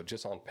video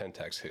just on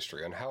Pentax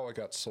history and how it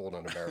got sold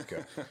in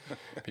America.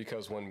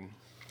 Because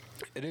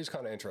it is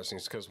kind of interesting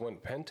because when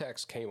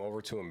Pentax came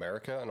over to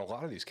America, and a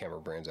lot of these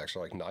camera brands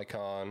actually, like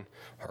Nikon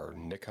or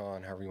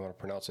Nikon, however you want to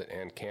pronounce it,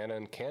 and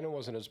Canon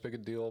wasn't as big a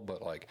deal,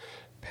 but like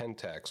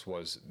Pentax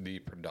was the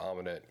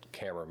predominant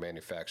camera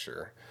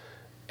manufacturer.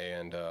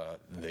 And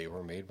they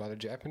were made by the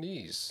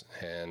Japanese.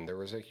 And there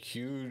was a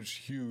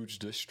huge, huge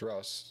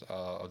distrust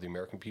of the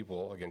American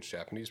people against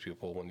Japanese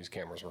people when these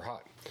cameras were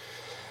hot.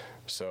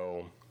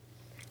 So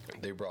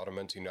they brought them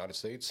into the United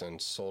States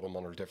and sold them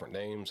under different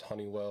names.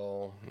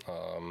 Honeywell,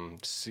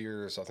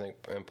 Sears, I think,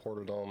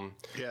 imported them.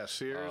 Yeah,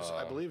 Sears,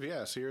 I believe,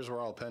 Sears were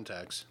all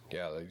Pentax.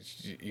 Yeah,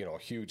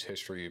 huge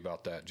history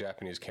about that.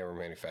 Japanese camera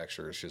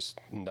manufacturers just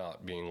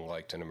not being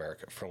liked in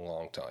America for a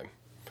long time.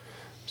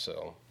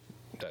 So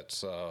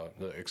that's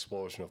the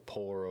explosion of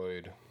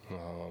Polaroid,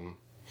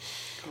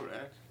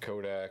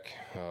 Kodak,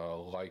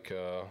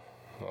 Leica.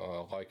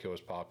 Leica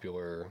was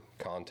popular.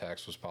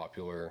 Contax was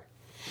popular.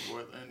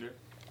 Voigtlander.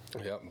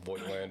 Yep,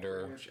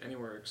 Voigtlander. Pretty much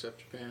anywhere except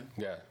Japan.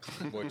 Yeah,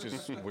 which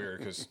is weird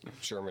because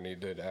Germany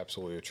did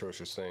absolutely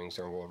atrocious things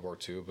during World War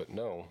II, but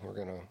no, we're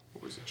going to...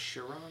 What was it,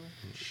 Chiron?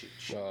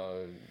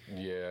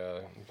 Yeah,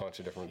 a bunch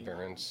of different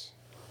variants.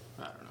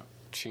 I don't know.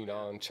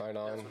 Chinon. That's what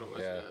it was,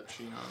 Yeah.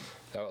 Chinon.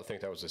 I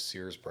think that was a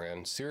Sears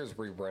brand. Sears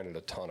rebranded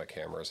a ton of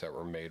cameras that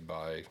were made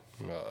by,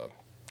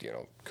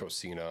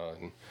 Cosina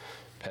and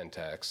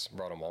Pentax,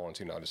 brought them all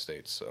into the United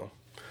States, so...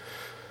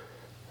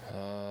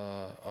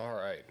 all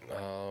right.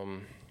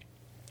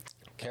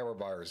 Camera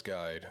Buyer's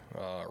Guide.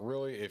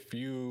 Really, if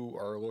you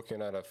are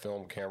looking at a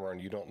film camera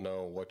and you don't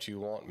know what you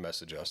want,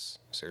 message us.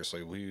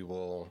 Seriously, we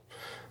will.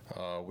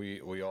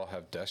 We all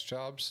have desk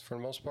jobs for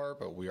the most part,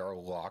 but we are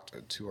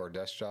locked to our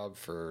desk job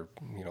for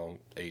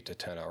 8 to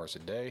 10 hours a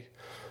day.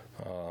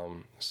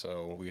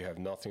 So we have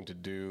nothing to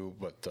do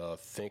but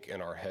think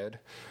in our head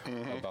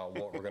about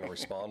what we're going to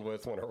respond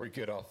with whenever we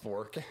get off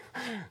work.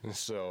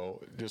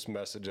 So just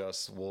message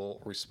us. We'll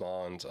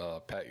respond.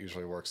 Pat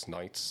usually works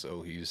nights,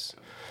 so he's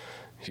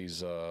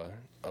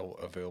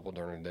available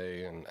during the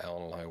day, and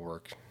Alan and I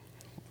work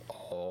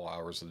all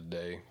hours of the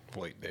day,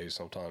 late days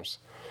sometimes.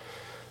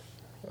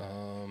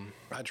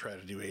 I try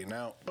to do 8 and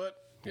out,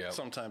 but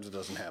sometimes it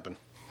doesn't happen.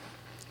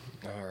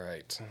 All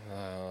right.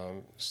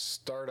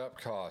 Startup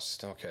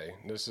cost. Okay.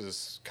 This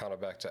is kind of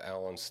back to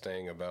Alan's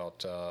thing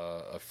about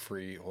a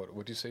free, what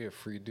would you say, a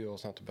free deal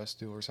is not the best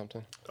deal or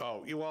something?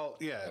 Oh, well,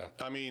 yeah.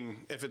 I mean,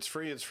 if it's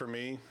free, it's for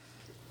me,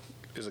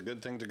 is a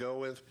good thing to go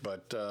with.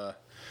 But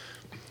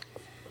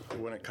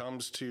when it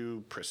comes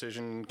to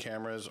precision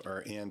cameras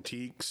or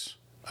antiques,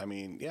 I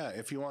mean,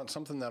 if you want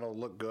something that'll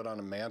look good on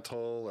a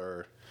mantle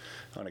or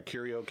on a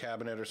curio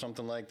cabinet or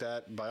something like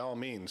that, by all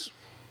means,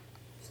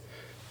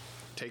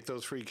 take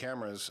those free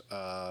cameras.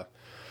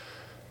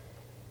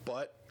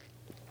 But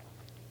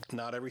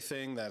not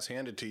everything that's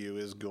handed to you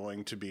is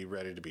going to be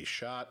ready to be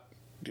shot.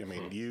 I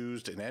mean,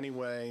 used in any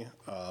way.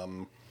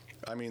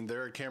 I mean,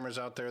 there are cameras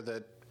out there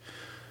that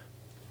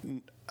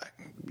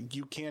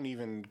you can't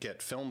even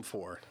get film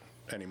for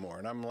anymore.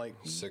 And I'm like,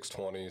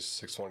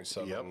 620s,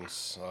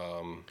 627s.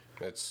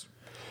 It's,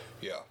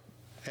 yeah.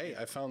 hey,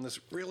 I found this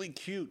really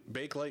cute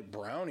Bakelite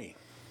brownie.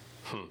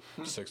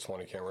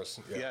 620 cameras.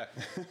 Yeah.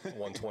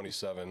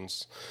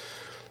 127s.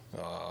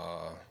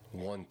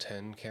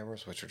 110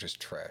 cameras, which are just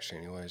trash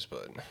anyways,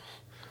 but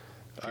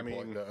I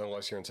mean,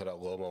 unless you're into that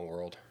Lomo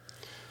world.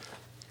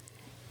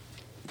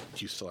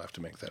 you still have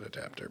to make that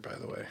adapter, by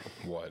the way.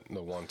 What,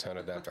 the 110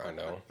 adapter? I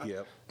know.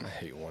 Yep. I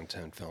hate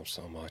 110 film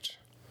so much.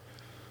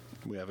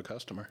 We have a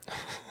customer.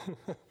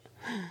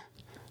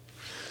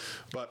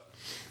 But,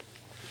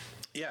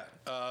 yeah.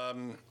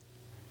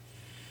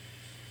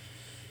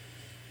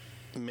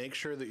 Make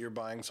sure that you're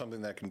buying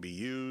something that can be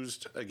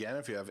used. Again,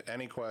 if you have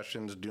any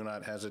questions, do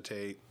not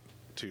hesitate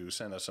to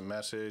send us a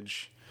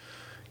message,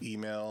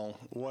 email,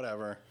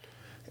 whatever,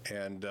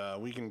 and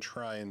we can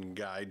try and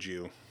guide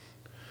you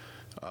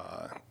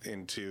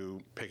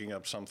into picking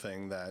up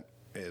something that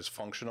is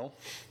functional,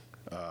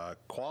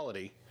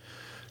 quality.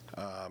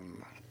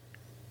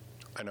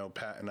 I know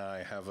Pat and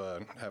I have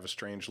a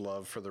strange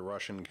love for the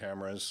Russian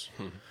cameras,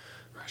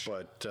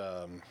 but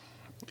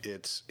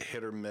it's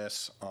hit or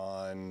miss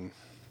on.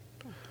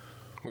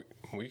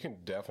 We can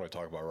definitely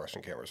talk about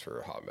Russian cameras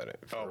for a hot minute.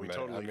 We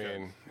totally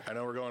can. I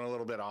know we're going a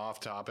little bit off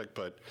topic,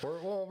 but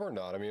we're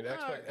not. I mean,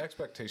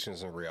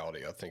 expectations and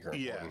reality, I think, are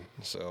important.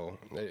 Yeah. So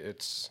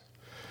it's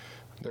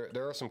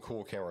there are some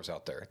cool cameras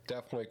out there.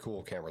 Definitely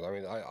cool cameras. I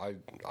mean, I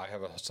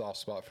have a soft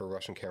spot for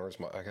Russian cameras.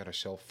 I got a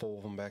shelf full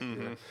of them back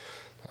here.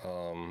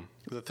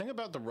 The thing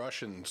about the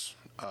Russians,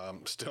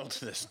 still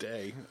to this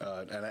day,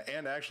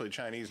 and actually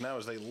Chinese now,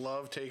 is they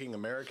love taking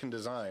American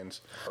designs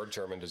or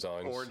German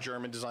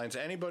designs.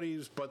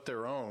 Anybody's but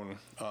their own.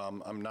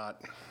 I'm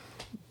not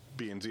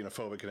being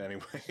xenophobic in any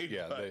way.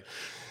 Yeah,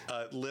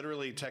 but,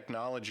 literally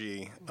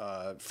technology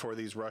for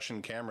these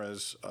Russian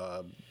cameras.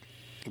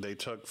 They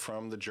took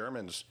from the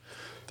Germans,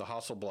 the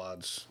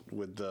Hasselblads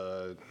with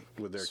their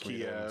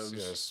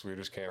Kievs,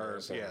 Swedish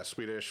cameras,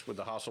 Swedish with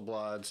the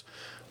Hasselblads,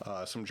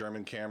 some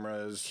German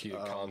cameras,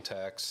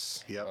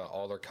 Contax,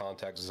 all their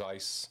Contax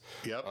Zeiss,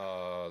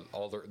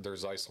 all their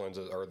Zeiss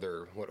lenses, or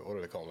their what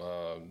do they call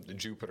them? The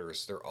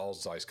Jupiters. They're all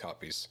Zeiss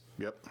copies.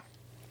 Yep.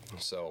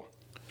 So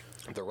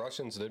the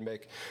Russians they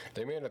made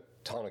a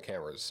ton of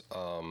cameras,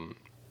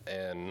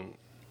 and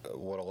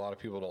what a lot of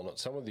people don't know,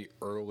 some of the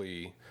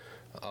early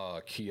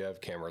Kiev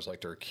cameras,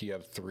 like their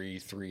Kiev 3,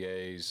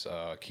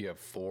 3As, Kiev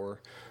 4,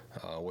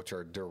 which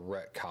are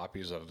direct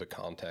copies of the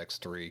Contax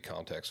 3,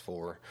 Contax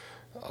 4.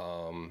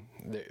 I'm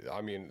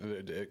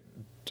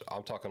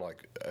talking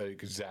like an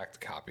exact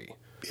copy.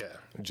 Yeah.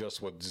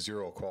 Just with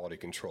zero quality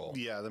control.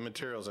 Yeah, the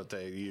materials that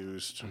they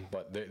used.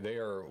 But they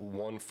are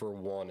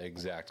one-for-one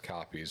exact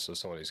copies of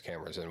some of these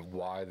cameras. And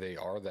why they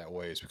are that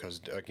way is because,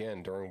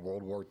 again, during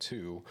World War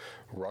II,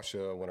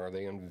 Russia, whenever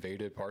they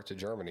invaded parts of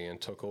Germany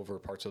and took over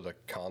parts of the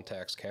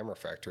Contax camera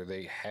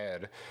factory,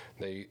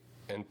 they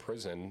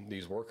imprisoned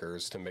these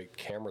workers to make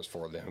cameras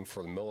for them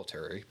for the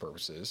military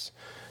purposes.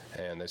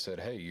 And they said,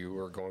 hey, you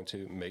are going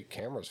to make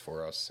cameras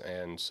for us.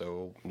 And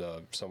so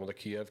some of the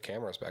Kiev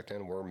cameras back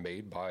then were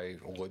made by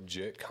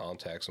legit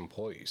Contax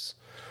employees.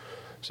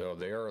 So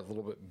they are a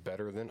little bit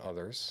better than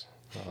others.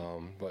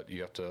 But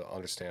you have to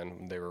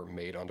understand they were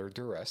made under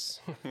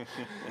duress.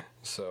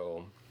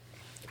 So,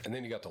 and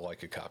then you got the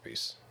Leica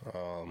copies.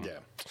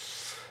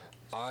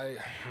 I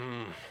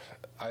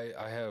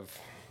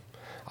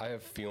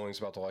have feelings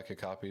about the Leica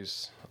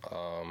copies.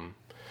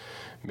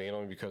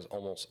 Mainly because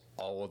almost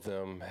all of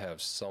them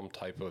have some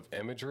type of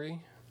imagery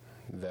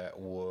that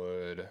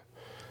would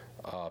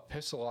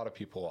piss a lot of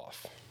people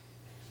off.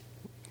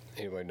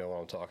 Anybody know what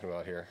I'm talking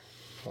about here?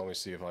 Let me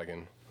see if I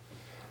can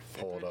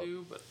pull it up. I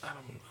do, but I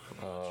don't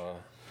know.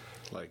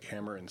 Like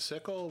hammer and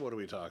sickle? What are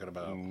we talking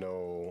about?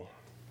 No,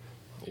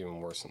 even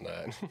worse than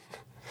that.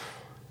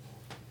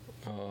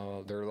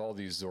 There are all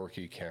these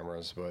Zorky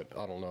cameras, but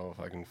I don't know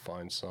if I can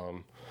find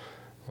some.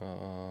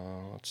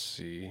 Let's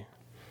see.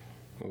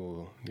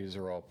 Ooh, these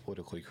are all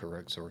politically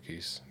correct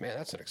Zorkies. Man,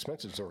 that's an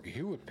expensive Zorky.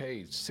 Who would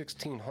pay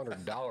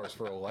 $1,600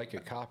 for a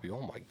Leica copy?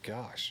 Oh my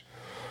gosh.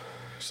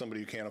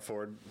 Somebody who can't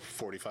afford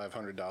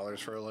 $4,500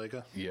 for a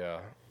Leica?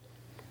 Yeah.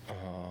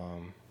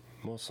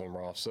 Most of them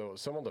are off. So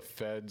some of the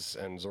Feds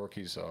and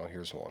Zorkies,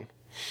 here's one.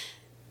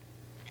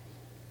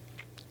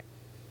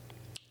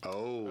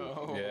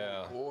 Oh.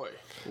 Yeah. Boy.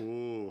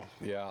 Ooh.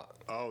 Yeah.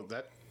 Oh,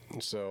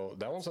 So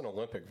that one's an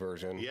Olympic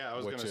version. Yeah, I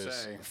was which gonna is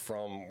say.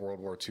 from World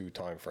War II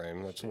time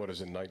frame. That's, what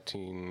is it,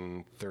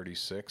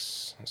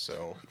 1936?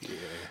 So,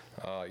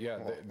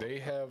 they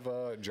have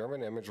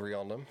German imagery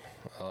on them,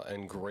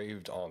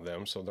 engraved on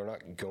them, so they're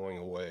not going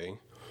away.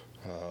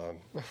 But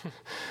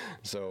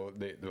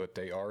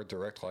they are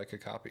direct Leica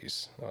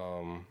copies.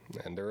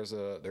 And there is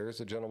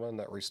a gentleman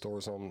that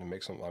restores them and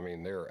makes them. I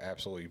mean, they're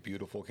absolutely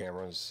beautiful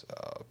cameras,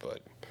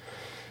 but.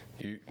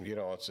 You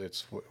know,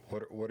 it's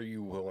what are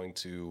you willing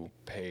to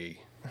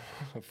pay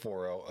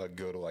for a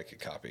good Leica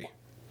copy?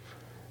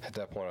 At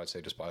that point, I'd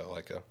say just buy a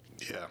Leica,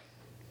 Yeah.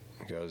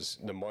 because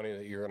the money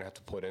that you're going to have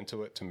to put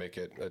into it to make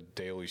it a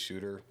daily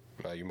shooter,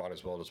 you might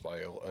as well just buy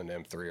an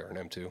M3 or an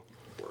M2.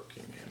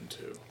 Working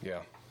into.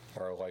 Yeah,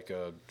 or like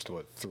a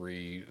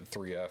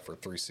 3F or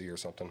 3C or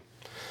something.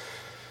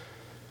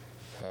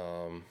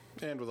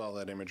 And with all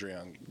that imagery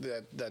on,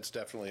 that's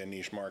definitely a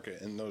niche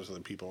market, and those are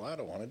the people I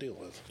don't want to deal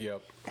with.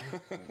 Yep,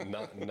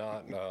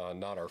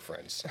 not our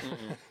friends.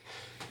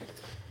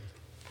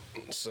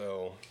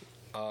 So,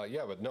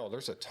 yeah, but no,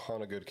 there's a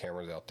ton of good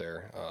cameras out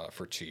there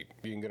for cheap.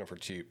 You can get them for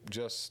cheap.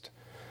 Just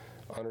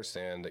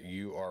understand that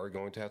you are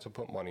going to have to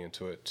put money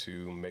into it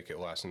to make it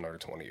last another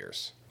 20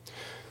 years.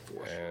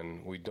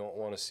 And we don't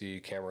want to see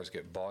cameras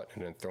get bought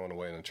and then thrown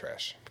away in the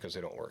trash because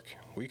they don't work.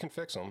 We can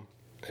fix them.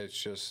 It's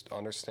just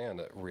understand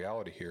that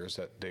reality here is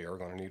that they are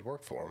going to need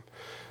work for them.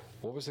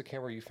 What was the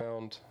camera you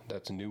found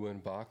that's new in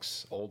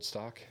box, old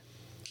stock?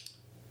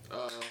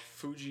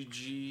 Fuji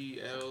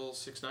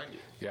GL690.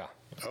 Yeah,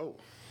 Oh,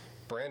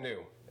 brand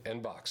new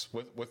in box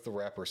with the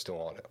wrapper still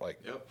on it. Like,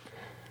 Yep.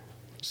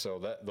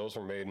 so those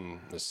were made in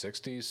the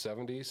 60s,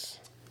 70s.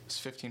 It's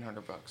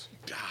 $1,500.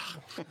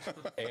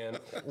 And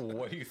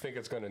what do you think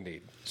it's going to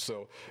need?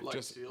 So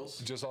Light seals.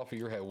 just off of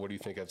your head, what do you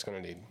think it's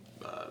going to need?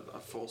 A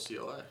full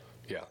CLA.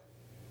 Yeah,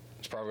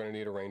 it's probably going to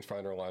need a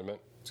rangefinder alignment,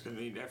 It's going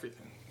to need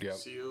everything. Yep.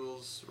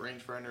 Seals,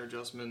 rangefinder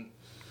adjustment.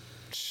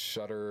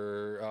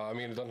 shutter. I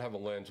mean, it doesn't have a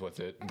lens with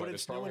it, but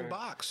it's new probably in gonna-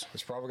 box.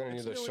 It's probably going to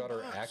need the new in shutter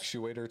box.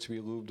 actuator to be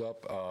lubed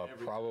up.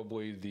 Everything.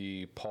 Probably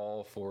the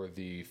pawl for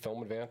the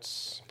film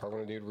advance. Probably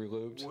going to need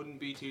relubed. Wouldn't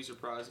be too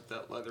surprised if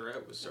that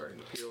leatherette was starting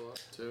to peel up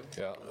too.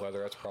 Yeah, leather.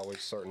 That's probably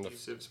starting to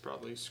Adhesive's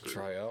probably screwed.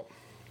 try out.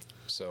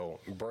 So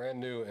brand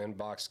new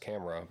in-box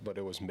camera, but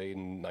it was made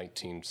in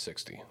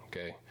 1960.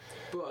 Okay.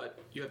 But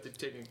you have to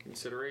take into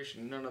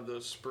consideration none of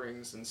those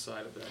springs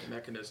inside of that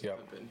mechanism Yep.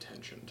 have been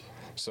tensioned.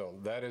 So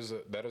that is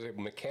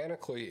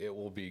mechanically it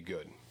will be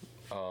good.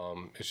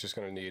 It's just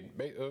going to need.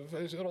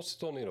 It'll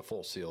still need a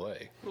full CLA,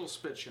 A little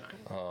spit shine.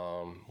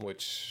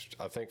 which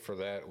I think for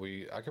that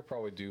I could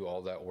probably do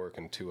all that work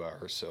in 2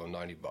 hours. So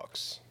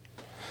 $90.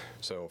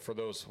 So for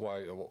those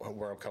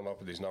where I'm coming up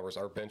with these numbers,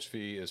 our bench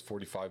fee is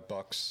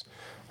 $45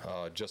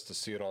 just to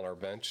see it on our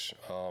bench,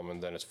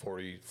 and then it's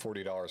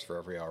 $40 for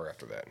every hour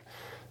after that.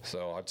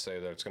 So I'd say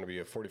that it's going to be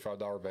a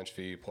 $45 bench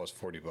fee plus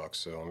 $40.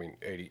 So I mean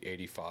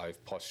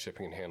 85 plus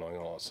shipping and handling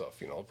and all that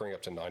stuff. It'll bring it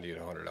up to $90 to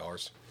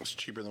 $100. It's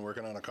cheaper than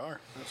working on a car.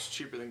 It's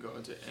cheaper than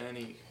going to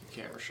any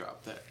camera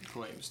shop that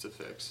claims to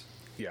fix,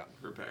 Yeah.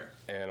 repair.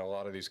 And a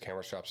lot of these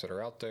camera shops that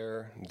are out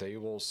there, they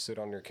will sit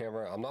on your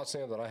camera. I'm not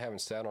saying that I haven't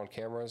sat on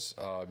cameras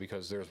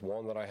because there's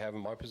one that I have in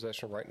my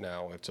possession right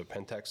now. It's a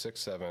Pentax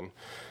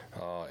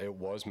 6.7. It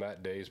was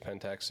Matt Day's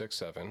Pentax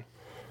 6.7.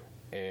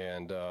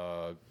 And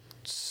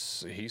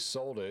he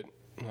sold it.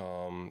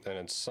 And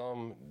then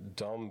some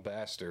dumb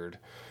bastard,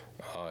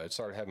 it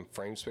started having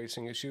frame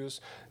spacing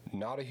issues.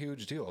 Not a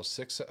huge deal. A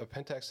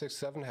Pentax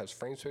 6.7 has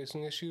frame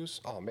spacing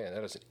issues. Oh man,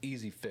 that is an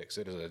easy fix.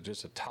 It is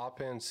just a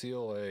top-end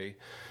CLA.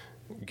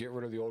 Get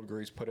rid of the old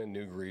grease, put in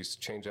new grease,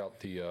 change out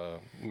the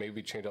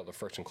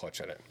friction clutch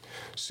in it.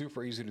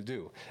 Super easy to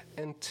do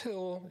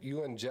until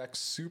you inject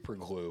super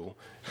glue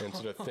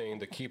into the thing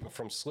to keep it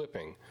from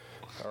slipping.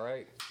 All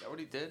right. Is that what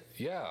he did?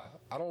 Yeah,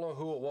 I don't know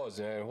who it was,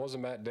 and it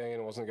wasn't Matt Day,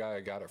 and it wasn't the guy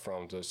I got it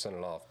from to send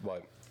it off,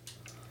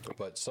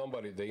 but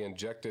somebody, they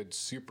injected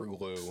super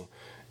glue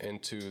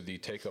into the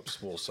take-up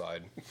spool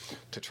side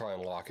to try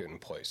and lock it in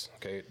place.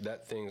 Okay,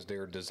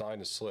 they're designed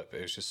to slip.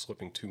 It's just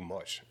slipping too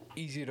much.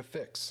 Easy to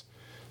fix,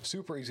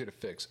 super easy to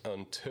fix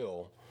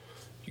until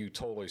you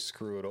totally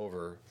screw it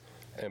over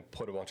and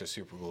put a bunch of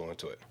super glue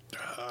into it,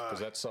 because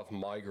that stuff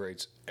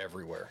migrates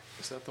everywhere.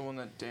 Is that the one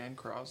that Dan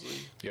Crosley?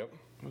 Yep.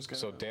 Was gonna-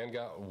 So Dan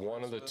got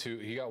one of the two.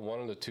 He got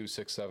one of the two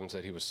 6.7s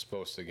that he was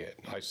supposed to get.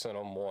 I sent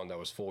him one that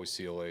was fully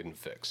CLA'd and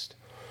fixed.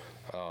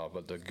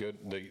 But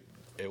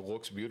it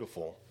looks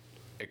beautiful,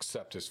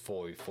 except it's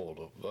fully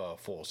full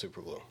of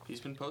super glue. He's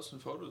been posting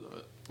photos of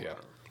it. Yeah, Or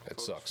it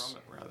photos sucks. From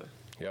it, rather.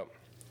 Yep.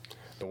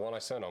 The one I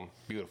sent him,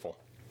 beautiful.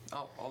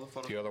 Oh, all the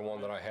photos. The other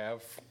one that I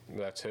have,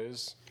 that's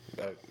his.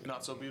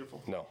 Not so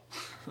beautiful. No.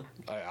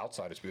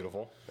 Outside it's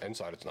beautiful.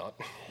 Inside it's not.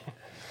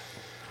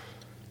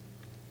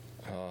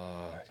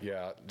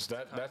 Yeah,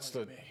 that's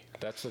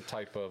the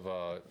type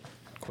of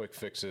quick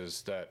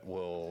fixes that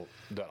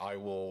I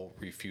will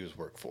refuse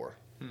work for.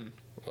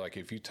 Like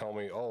if you tell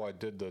me, oh, I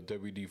did the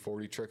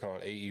WD-40 trick on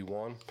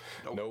AE1,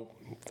 nope,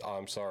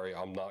 I'm sorry,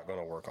 I'm not going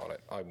to work on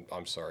it.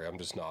 I'm sorry, I'm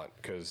just not,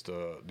 because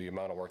the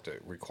amount of work that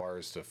it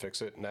requires to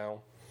fix it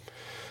now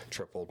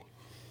tripled.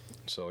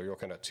 So you're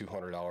looking at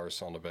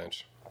 $200 on the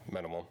bench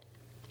minimum.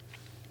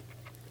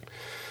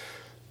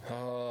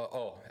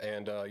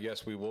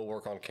 Yes, we will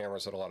work on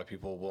cameras that a lot of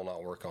people will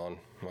not work on.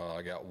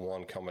 I got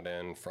one coming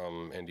in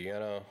from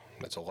Indiana.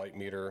 That's a light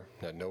meter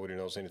that nobody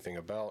knows anything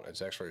about.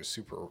 It's actually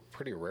a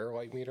pretty rare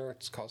light meter.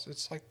 It's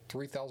like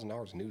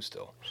 $3,000 new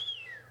still.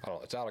 I don't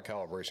know. It's out of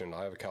calibration.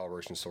 I have a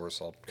calibration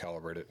source. I'll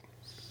calibrate it.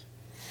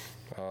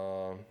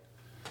 All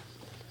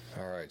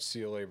right,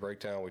 CLA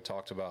breakdown. We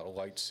talked about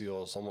light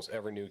seals. Almost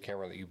every new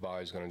camera that you buy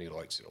is going to need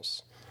light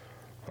seals.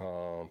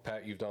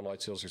 Pat, you've done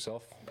light seals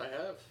yourself? I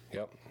have.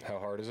 Yep. How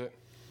hard is it?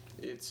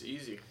 It's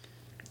easy.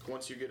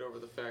 Once you get over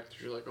the fact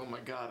that you're like, oh my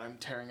god, I'm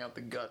tearing out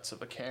the guts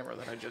of a camera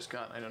that I just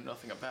got and I know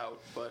nothing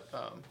about. But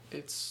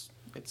it's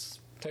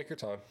Take your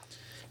time.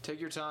 take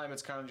your time.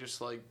 It's kind of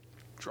just like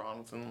drawn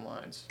within the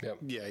lines. Yep.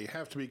 Yeah, you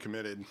have to be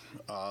committed.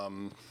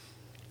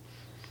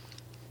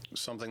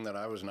 Something that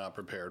I was not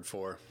prepared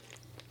for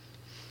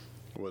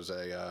was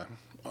a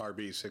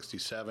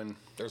RB67.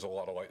 There's a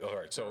lot of light. All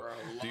right, so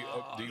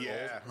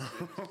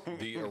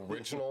the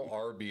original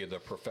RB, the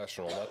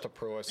professional, not the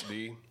Pro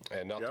SD,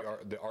 and not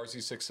the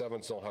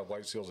RZ67s don't have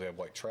light seals. They have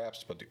light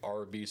traps, but the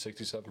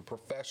RB67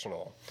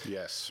 professional,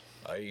 Yes.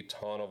 a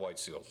ton of light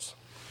seals.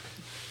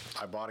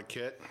 I bought a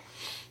kit.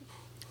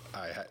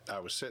 I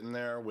was sitting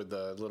there with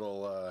the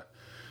little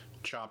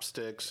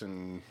chopsticks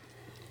and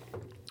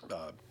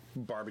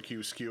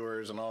barbecue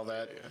skewers and all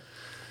that.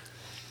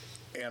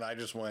 And I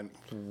just went,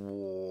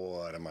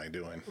 what am I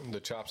doing? The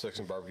chopsticks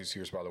and barbecue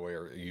skewers, by the way,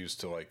 are used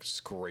to like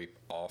scrape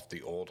off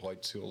the old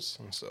light seals.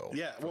 So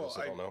Yeah, for well, those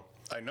that don't know.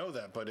 I know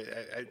that, but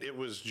it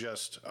was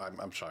just,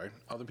 I'm sorry,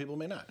 other people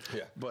may not.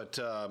 Yeah. But,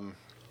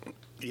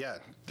 yeah,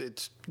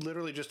 it's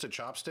literally just a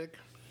chopstick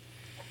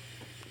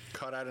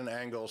cut at an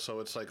angle, so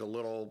it's like a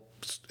little,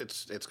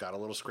 it's got a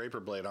little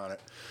scraper blade on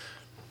it.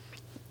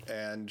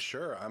 And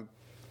sure,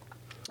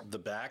 the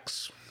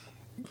backs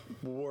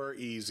were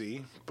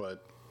easy,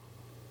 but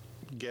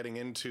getting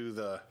into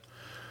the,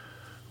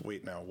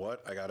 wait, now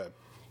what? I gotta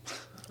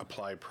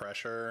apply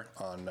pressure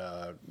on,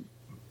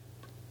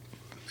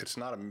 it's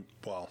not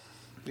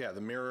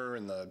the mirror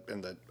and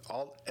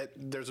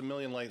there's a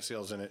million light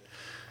seals in it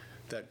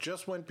that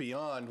just went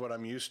beyond what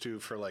I'm used to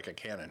for like a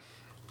Canon.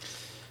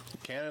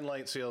 Canon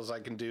light seals I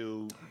can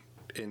do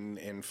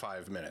in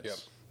 5 minutes. Yep.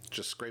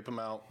 Just scrape them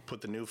out,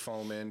 put the new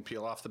foam in,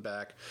 peel off the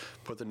back,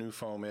 put the new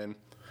foam in.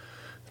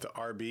 The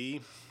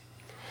RB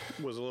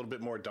was a little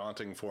bit more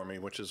daunting for me,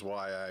 which is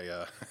why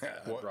I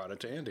brought it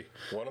to Andy.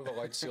 One of the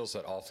light seals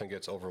that often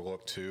gets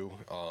overlooked too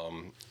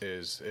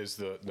is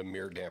the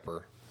mirror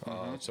damper.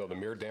 So the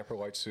mirror damper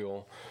light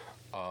seal.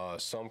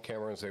 Some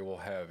cameras, they will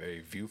have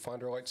a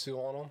viewfinder light seal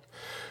on them.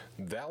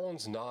 That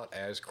one's not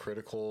as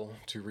critical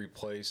to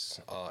replace.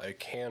 It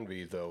can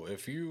be, though.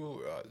 If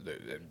you,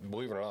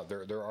 believe it or not,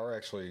 there are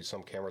actually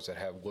some cameras that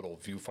have little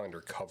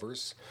viewfinder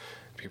covers.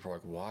 People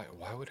are like,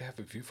 why would it have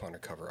a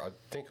viewfinder cover? I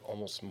think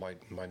almost my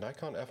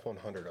Nikon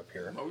F100 up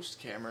here. Most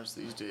cameras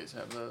these days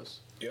have those.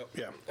 Yep.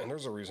 Yeah. And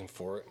there's a reason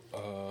for it.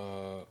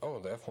 The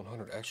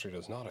F100 actually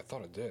does not. I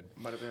thought it did.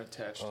 Might have been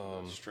attached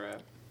to the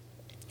strap.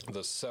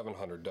 The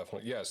 700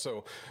 definitely, yeah.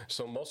 So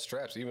most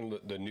straps, even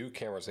the new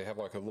cameras, they have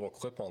like a little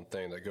clip-on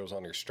thing that goes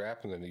on your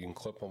strap, and then you can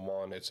clip them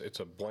on. It's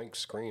a blank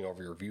screen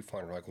over your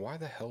viewfinder. Like, why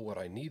the hell would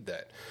I need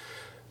that?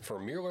 For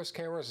mirrorless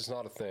cameras, it's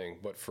not a thing,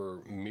 but for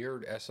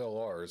mirrored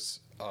SLRs,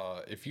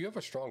 if you have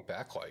a strong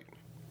backlight,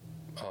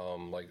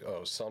 like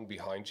sun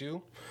behind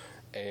you,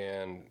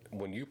 and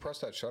when you press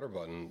that shutter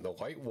button, the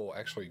light will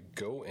actually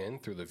go in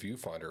through the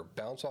viewfinder,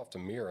 bounce off the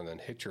mirror, and then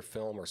hit your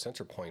film or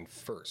sensor plane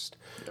first.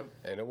 Yep.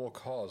 And it will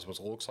cause what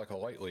looks like a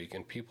light leak,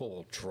 and people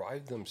will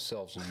drive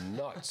themselves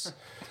nuts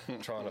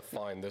trying to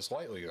find this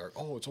light leak. Like,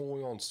 it's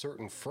only on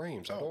certain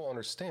frames. I don't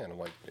understand. I'm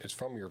like, it's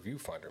from your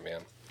viewfinder,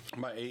 man.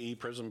 My AE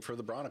Prism for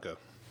the Bronica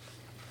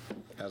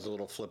has a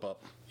little flip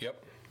up. Yep.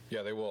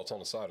 Yeah, they will. It's on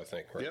the side, I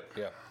think. Right? Yep.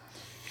 Yeah.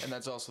 And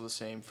that's also the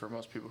same for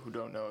most people who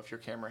don't know. If your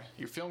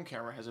film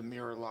camera has a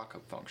mirror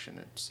lockup function,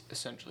 it's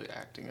essentially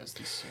acting as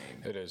the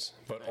same. It is,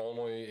 but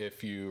only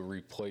if you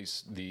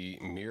replace the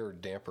mirror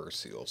damper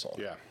seals on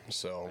it. Yeah.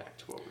 So, Back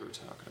to what we were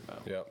talking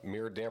about. yeah,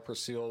 mirror damper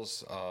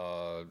seals,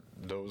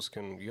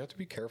 you have to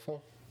be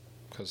careful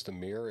because the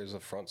mirror is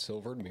a front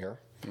silvered mirror.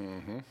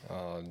 Mm-hmm.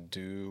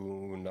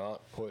 Do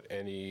not put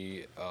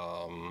any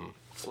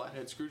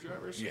Flathead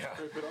screwdrivers? Yeah.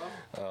 Rip it off?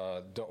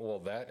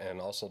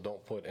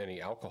 don't put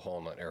any alcohol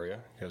in that area,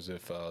 because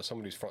if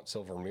somebody's front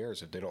silver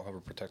mirrors, if they don't have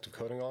a protective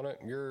coating on it,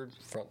 your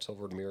front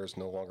silvered mirror is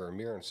no longer a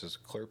mirror, and it's just a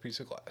clear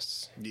piece of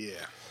glass.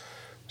 Yeah.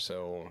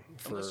 So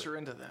Unless you're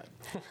into that.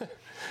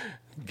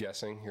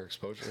 guessing your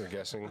exposure, or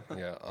guessing,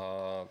 yeah.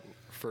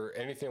 For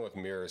anything with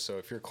mirrors, so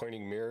if you're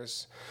cleaning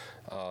mirrors,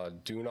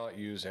 do not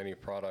use any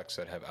products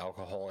that have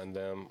alcohol in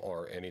them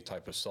or any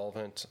type of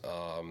solvent.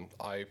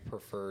 I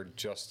prefer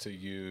just to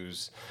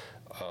use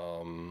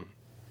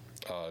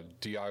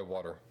DI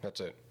water. That's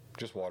it,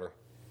 just water.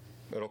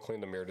 It'll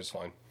clean the mirror just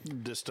fine.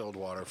 Distilled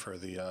water for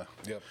the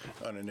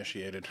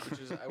uninitiated. Which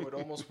is, I would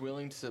almost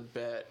willing to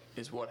bet,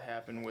 is what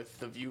happened with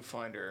the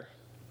viewfinder,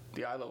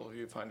 the eye level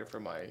viewfinder for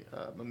my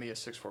Mamiya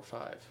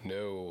 645.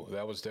 No,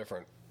 that was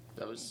different.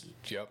 That was.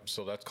 Yep.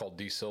 So that's called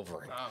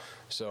desilvering. Wow.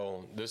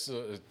 So this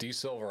is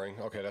desilvering.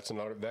 Okay,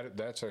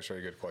 that's actually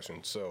a good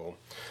question. So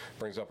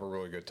brings up a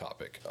really good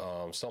topic.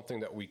 Something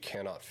that we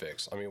cannot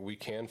fix. I mean, we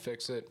can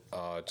fix it.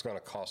 It's going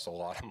to cost a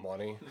lot of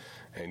money,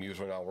 and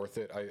usually not worth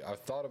it. I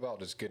thought about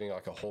just getting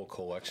like a whole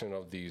collection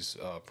of these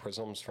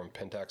prisms from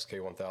Pentax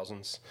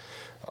K1000s,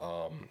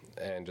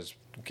 and just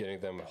getting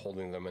them and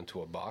holding them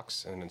into a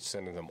box, and then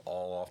sending them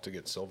all off to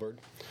get silvered.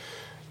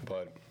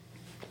 But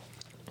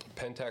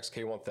Pentax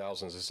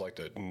K1000s is like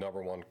the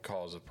number one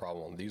cause of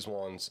problem. These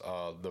ones,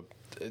 I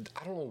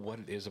don't know what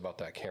it is about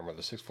that camera.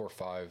 The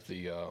 645,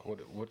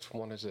 which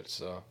one is it?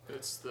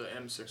 It's the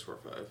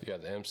M645. Yeah,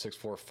 the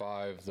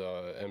M645,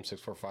 the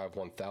M645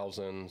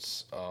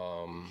 1000s.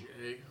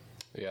 J.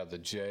 Yeah, the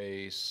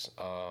J's,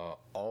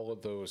 all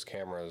of those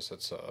cameras,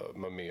 that's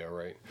Mamiya,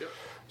 right? Yep.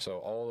 So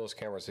all of those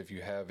cameras, if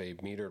you have a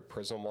metered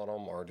prism on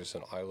them or just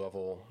an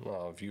eye-level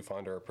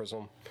viewfinder or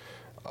prism,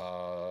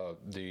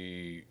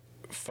 the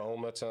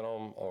foam that's in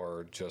them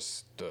or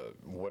just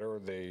whatever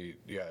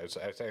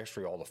it's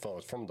actually all the foam.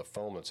 It's from the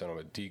foam that's in them.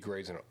 It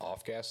degrades and it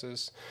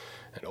off-gasses,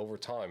 and over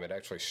time it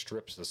actually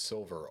strips the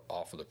silver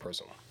off of the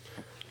prism.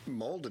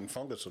 Mold and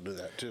fungus will do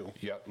that too.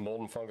 Yep,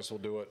 mold and fungus will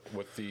do it.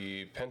 With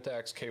the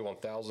Pentax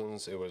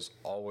K1000s, it was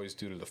always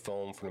due to the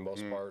foam for the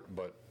most part,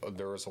 but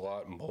there is a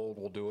lot. Mold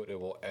will do it. It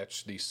will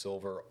etch the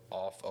silver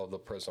off of the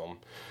prism.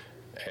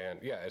 And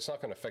yeah, it's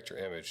not going to affect your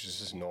image. It's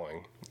just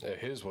annoying.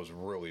 His was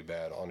really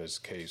bad on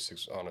his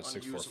on his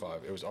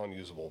 645. It was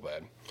unusable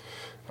bad.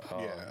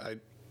 Yeah,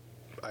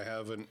 I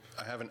have an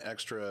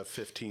extra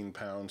 15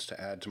 pounds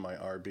to add to my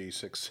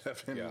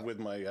RB67 with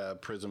my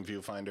Prism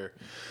viewfinder,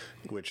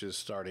 which is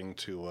starting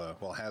to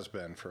has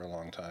been for a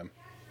long time.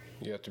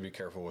 You have to be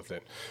careful with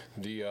it.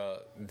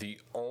 The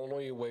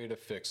only way to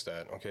fix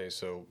that, okay,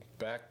 so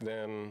back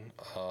then,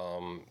 a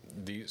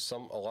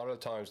lot of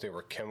the times they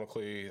were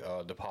chemically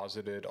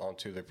deposited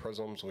onto the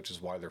prisms, which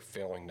is why they're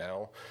failing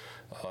now,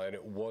 and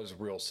it was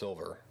real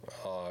silver.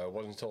 It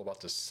wasn't until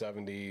about the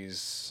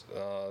 70s,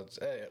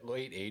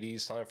 late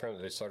 80s time frame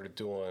that they started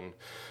doing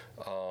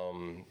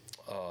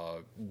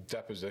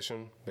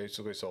deposition,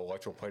 basically, so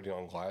electroplating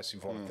on glass,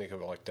 if you want to think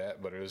of it like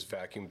that, but it is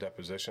vacuum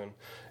deposition,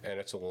 and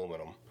it's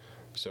aluminum.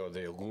 So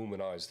they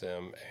luminize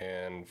them,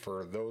 and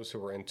for those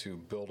who are into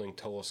building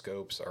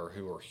telescopes or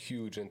who are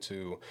huge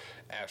into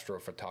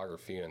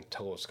astrophotography and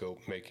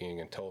telescope making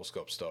and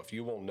telescope stuff,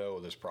 you will know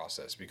this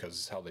process because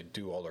it's how they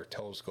do all their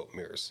telescope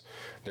mirrors.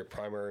 Their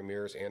primary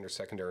mirrors and their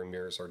secondary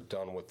mirrors are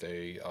done with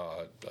a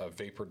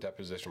vapor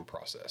deposition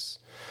process.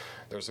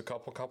 There's a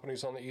couple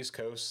companies on the East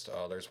Coast.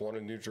 There's one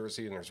in New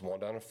Jersey and there's one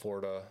down in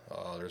Florida.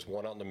 There's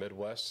one out in the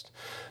Midwest.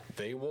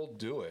 They will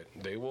do it.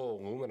 They will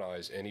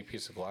luminize any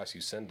piece of glass you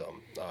send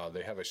them.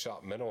 They have a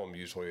shop minimum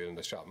usually, and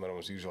the shop minimum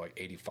is usually like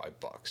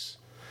 $85.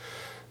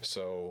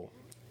 So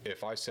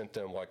if I sent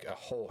them like a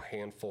whole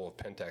handful of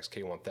Pentax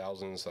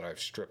K1000s that I've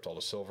stripped all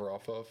the silver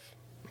off of,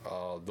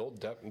 they'll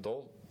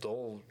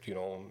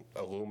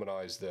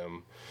illuminize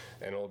them,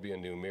 and it'll be a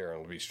new mirror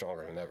and it'll be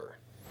stronger than ever.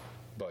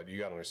 But you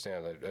got to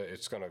understand that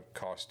it's going to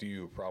cost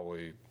you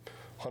probably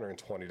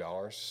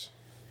 $120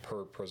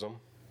 per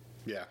prism.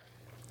 Yeah.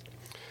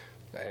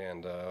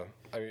 And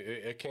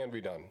it can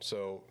be done.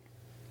 So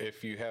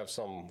if you have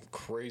some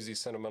crazy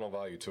sentimental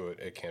value to it,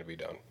 it can be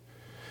done.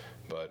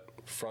 But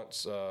front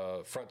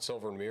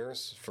silver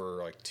mirrors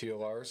for like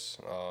TLRs,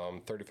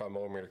 35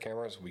 millimeter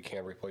cameras, we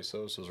can replace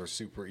those. Those are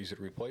super easy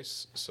to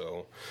replace.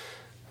 So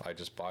I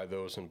just buy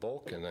those in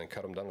bulk and then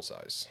cut them down to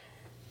size.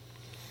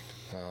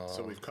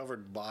 So we've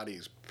covered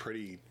bodies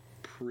pretty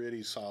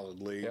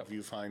solidly. Yep.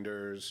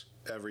 Viewfinders,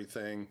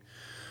 everything.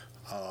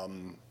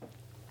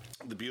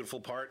 The beautiful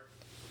part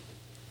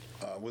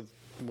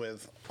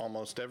with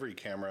almost every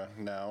camera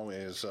now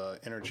is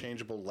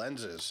interchangeable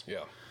lenses.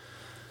 Yeah.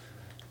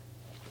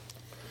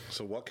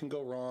 So what can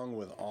go wrong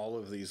with all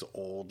of these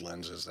old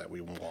lenses that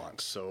we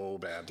want so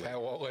badly? Hey,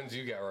 what lens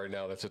you got right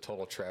now that's a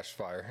total trash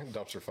fire,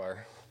 dumpster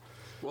fire?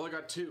 Well, I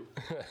got two.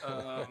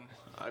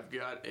 I've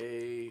got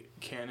a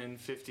Canon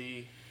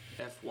 50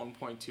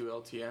 f1.2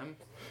 LTM,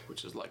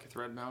 which is like a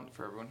thread mount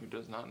for everyone who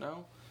does not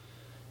know,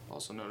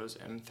 also known as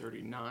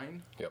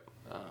M39. Yep.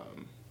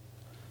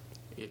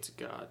 It's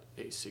got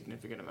a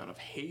significant amount of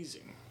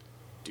hazing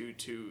due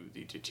to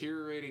the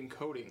deteriorating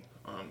coating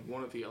on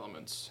one of the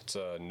elements. It's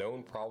a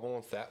known problem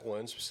with that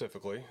lens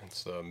specifically.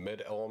 It's the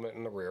mid element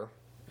in the rear.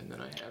 And then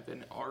I have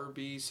an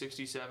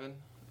RB67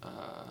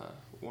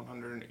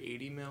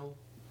 180 mil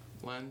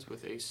lens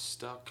with a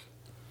stuck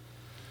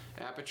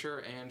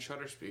aperture and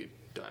shutter speed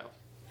dial.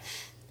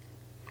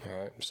 All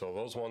right, so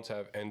those ones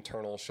have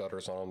internal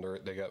shutters on them.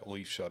 They got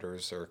leaf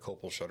shutters or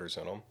copal shutters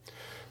in them.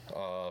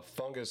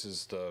 Fungus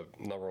is the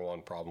number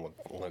one problem with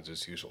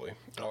lenses usually.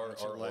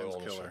 It's a lens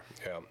killer.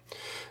 Yeah.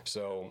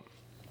 So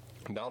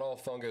not all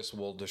fungus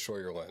will destroy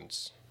your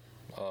lens.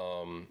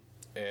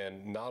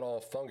 And not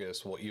all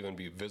fungus will even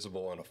be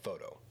visible in a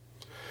photo.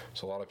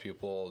 So a lot of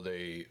people,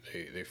 they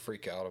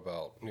freak out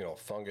about,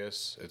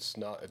 fungus. It's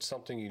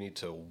something you need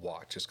to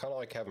watch. It's kind of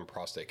like having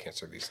prostate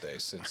cancer these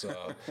days.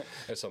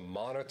 It's a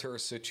monitor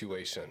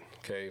situation,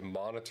 okay?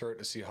 Monitor it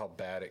to see how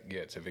bad it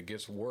gets. If it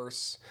gets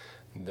worse,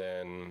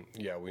 then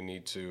yeah, we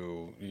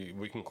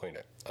can clean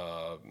it.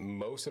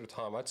 Most of the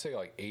time, I'd say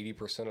like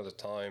 80% of the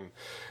time,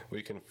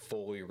 we can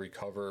fully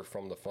recover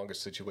from the fungus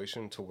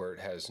situation to where it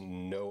has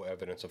no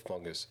evidence of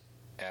fungus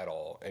at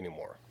all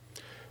anymore.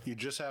 You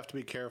just have to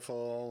be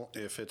careful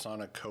if it's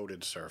on a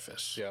coated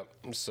surface. Yep.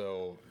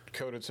 So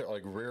coated,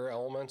 like rear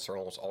elements are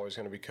almost always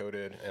going to be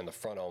coated, and the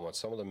front elements.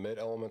 Some of the mid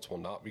elements will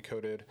not be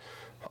coated.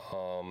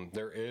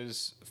 There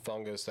is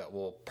fungus that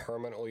will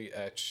permanently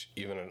etch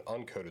even an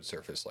uncoated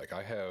surface. Like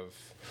I have,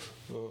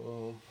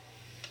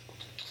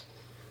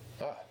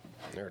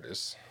 there it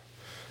is.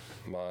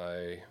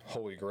 My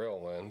Holy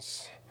Grail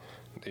lens,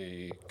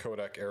 the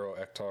Kodak Aero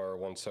Ektar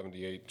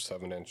 178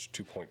 7-inch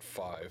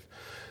 2.5.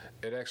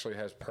 It actually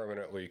has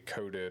permanently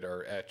coated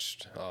or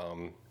etched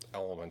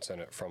elements in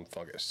it from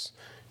fungus.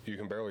 You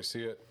can barely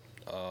see it.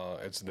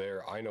 It's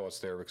there. I know it's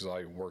there because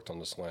I worked on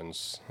this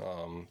lens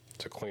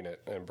to clean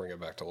it and bring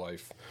it back to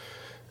life.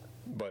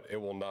 But it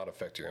will not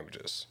affect your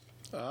images.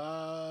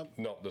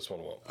 No, this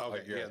one won't.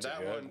 Okay, yeah,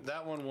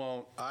 that one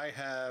won't. I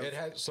have. It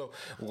has so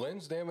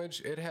lens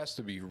damage. It has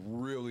to be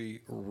really,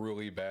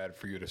 really bad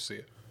for you to see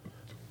it.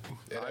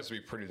 It has to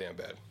be pretty damn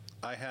bad.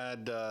 I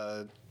had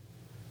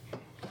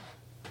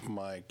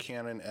my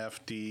Canon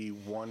FD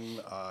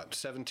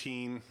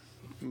 17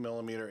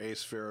 millimeter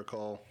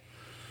aspherical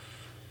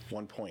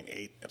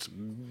 1.8. It's a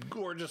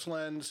gorgeous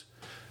lens.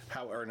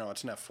 No,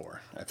 it's an f4,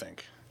 I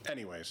think.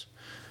 Anyways,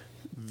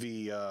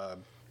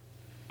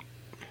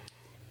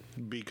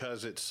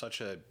 because it's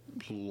such a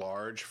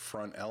large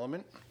front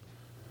element,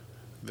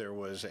 there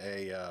was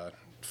a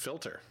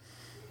filter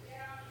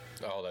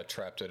Oh, that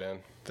trapped it in.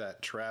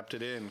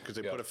 Because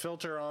they put a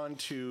filter on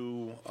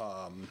to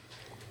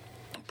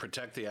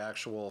protect the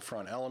actual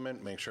front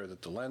element, make sure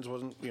that the lens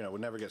would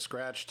never get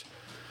scratched.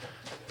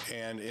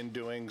 And in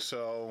doing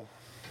so,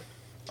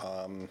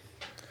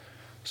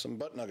 some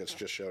butt nuggets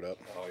just showed up.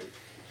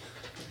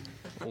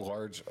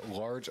 Large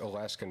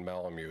Alaskan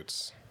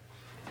Malamutes.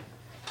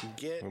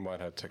 We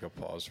might have to take a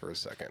pause for a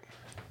second.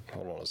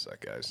 Hold on a sec,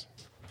 guys.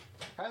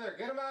 Heather,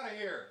 get him out of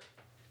here.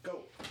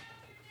 Go.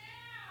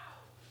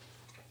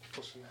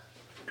 Listen,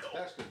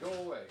 Dexter, go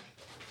away.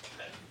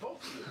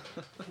 Both of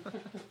you.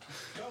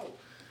 Go.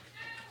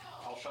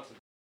 I'll shut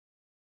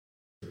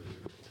the door.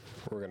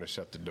 We're going to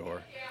shut the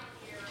door.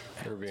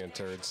 We're being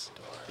turds.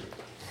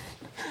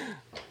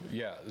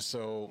 Yeah,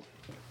 so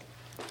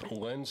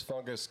lens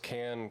fungus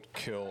can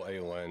kill a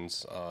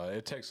lens.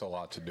 It takes a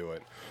lot to do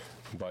it.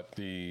 But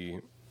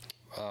the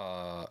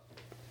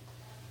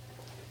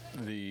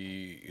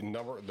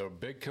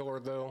big killer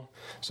though,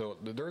 so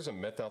there's a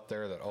myth out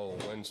there that, oh,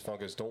 lens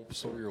fungus, don't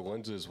store your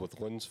lenses with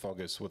lens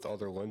fungus with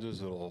other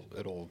lenses,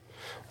 it'll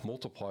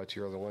multiply to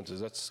your other lenses.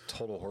 That's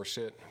total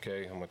horseshit.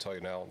 Okay, I'm gonna tell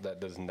you now, that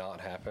does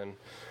not happen.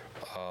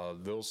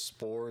 Those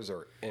spores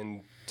are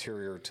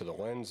interior to the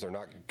lens. They're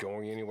not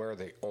going anywhere.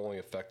 They only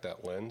affect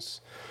that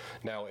lens.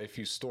 Now, if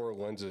you store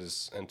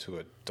lenses into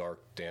a dark,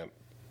 damp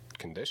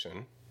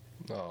condition,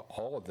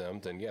 all of them,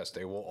 then yes,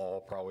 they will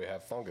all probably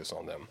have fungus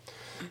on them.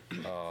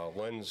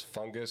 Lens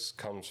fungus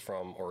comes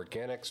from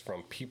organics,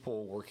 from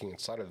people working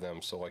inside of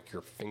them. So like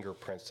your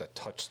fingerprints that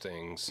touch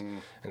things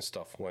and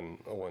stuff,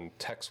 when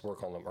techs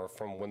work on them, or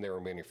from when they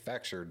were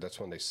manufactured, that's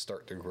when they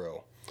start to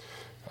grow.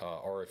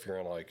 Or if you're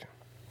in like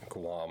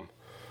Guam,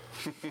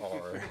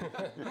 or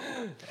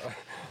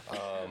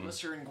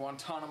unless you're in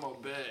Guantanamo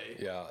Bay.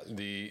 Yeah,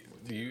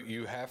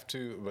 you have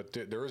to, but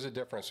there is a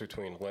difference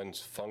between lens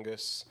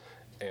fungus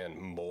and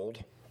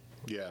mold.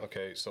 Yeah.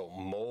 Okay, so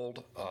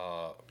mold.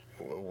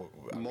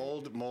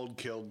 Mold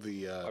killed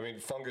the. I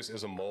mean, fungus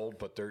is a mold,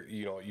 but there,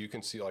 you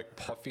can see like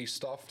puffy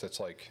stuff that's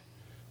like,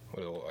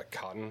 like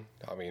cotton.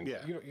 I mean,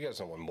 yeah. You guys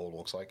know what mold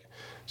looks like.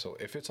 So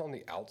if it's on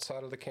the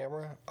outside of the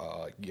camera,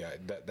 yeah,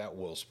 that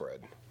will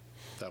spread.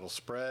 That'll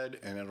spread,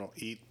 and it'll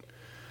eat.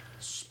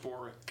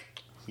 Sporic.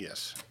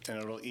 Yes,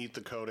 and it'll eat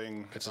the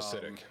coating. It's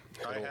acidic.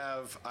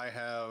 I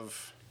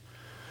have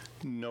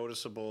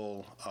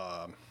noticeable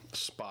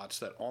spots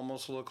that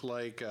almost look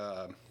like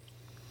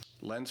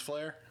lens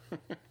flare.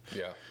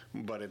 Yeah.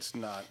 But it's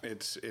not.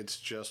 It's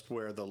just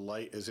where the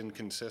light is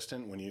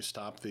inconsistent when you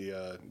stop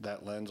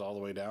that lens all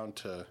the way down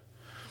to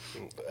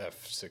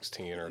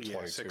f/16 or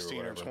 22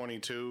 16 or or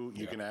 22.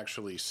 You can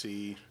actually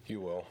see.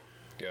 You will.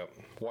 Yep.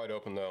 Wide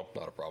open though,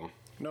 not a problem.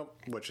 Nope,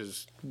 which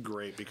is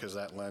great because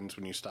that lens,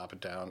 when you stop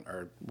it down,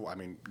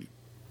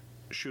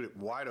 shoot it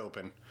wide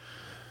open,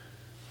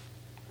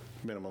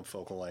 minimum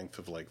focal length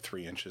of like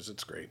 3 inches,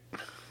 it's great.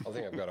 I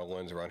think I've got a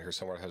lens around here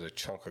somewhere that has a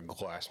chunk of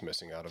glass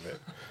missing out of it.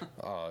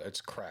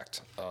 It's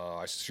cracked.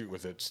 I shoot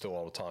with it still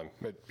all the time.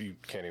 You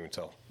can't even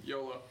tell.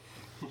 YOLO.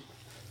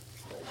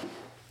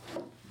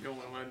 You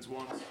only lens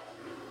once.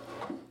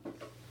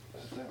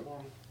 Is it that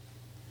one?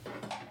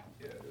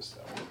 Yeah, it is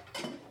that one.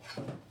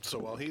 So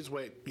while he's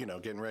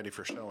getting ready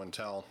for show and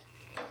tell,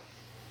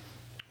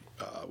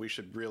 we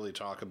should really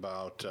talk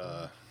about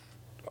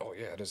oh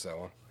yeah, it is that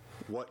one.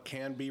 What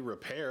can be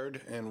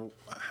repaired and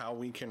how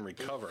we can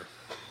recover.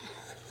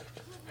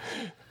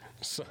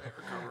 So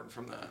Recovering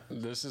from that.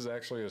 this is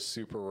actually a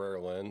super rare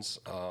lens.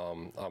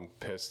 I'm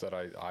pissed that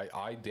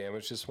I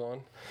damaged this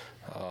one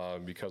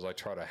because I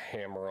tried to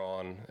hammer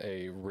on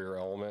a rear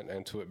element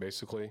into it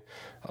basically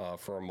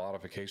for a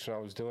modification I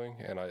was doing,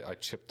 and I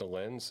chipped the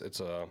lens. It's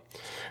a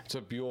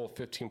Buell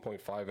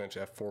 15.5 inch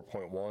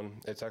f4.1.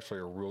 It's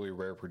actually a really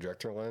rare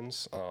projector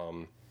lens.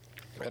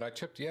 And I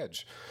chipped the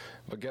edge,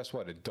 but guess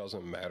what? It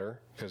doesn't matter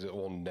because it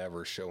will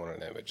never show in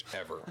an image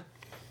ever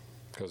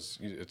because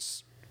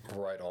it's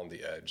right on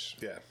the edge.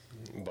 Yeah.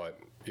 But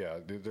yeah,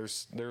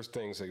 there's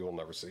things that you'll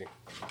never see.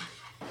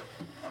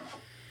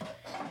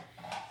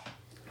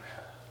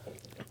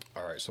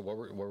 All right. So what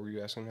were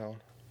you asking, Alan?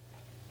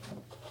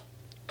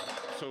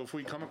 So if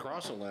we come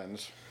across a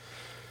lens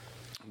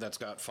that's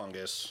got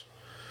fungus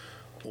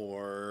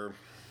or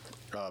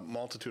a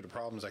multitude of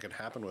problems that could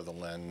happen with a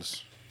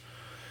lens,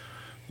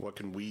 what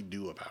can we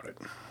do about it?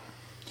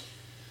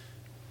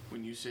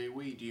 When you say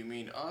we, do you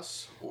mean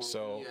us or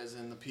we as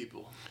in the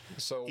people?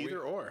 So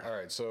Either or. All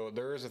right. So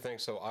there is a thing.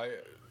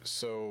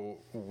 So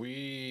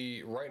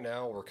we right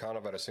now we're kind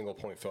of at a single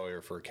point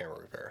failure for a camera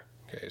repair.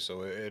 Okay.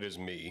 So it is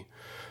me,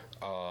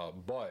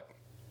 but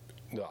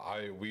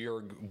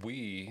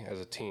we as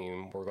a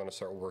team, we're going to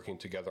start working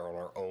together on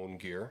our own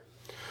gear.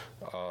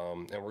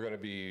 And we're going to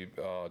be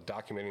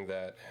documenting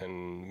that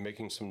and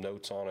making some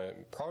notes on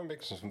it, probably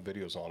making some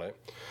videos on it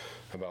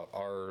about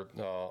our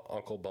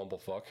Uncle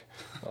Bumblefuck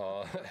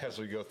as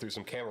we go through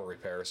some camera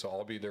repair. So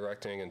I'll be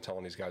directing and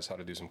telling these guys how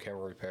to do some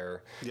camera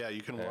repair. Yeah,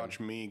 you can watch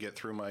me get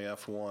through my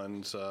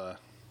F1's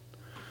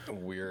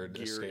weird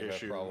gear escapement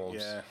issue.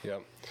 problems. Yeah.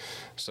 Yep.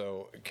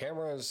 So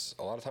cameras,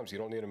 a lot of times you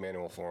don't need a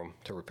manual for them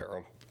to repair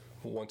them.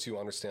 Once you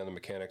understand the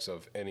mechanics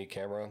of any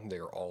camera, they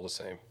are all the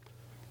same.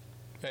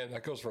 And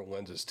that goes for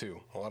lenses too.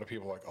 A lot of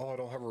people are like, oh, I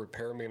don't have a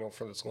repair manual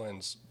for this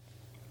lens.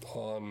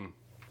 On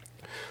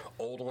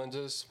old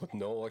lenses with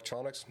no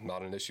electronics,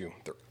 not an issue.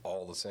 They're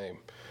all the same.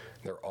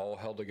 They're all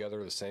held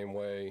together the same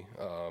way.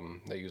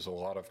 They use a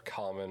lot of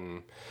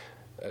common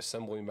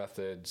assembly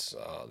methods.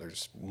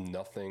 There's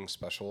nothing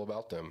special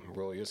about them,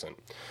 really isn't.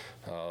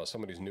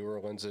 Some of these newer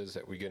lenses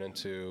that we get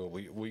into,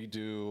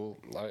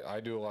 I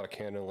do a lot of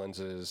Canon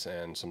lenses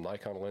and some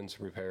Nikon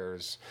lens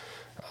repairs.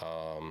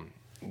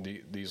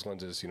 These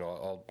lenses,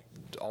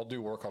 I'll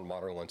do work on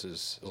modern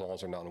lenses as long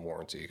as they're not in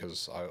warranty,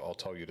 because I'll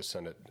tell you to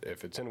send it.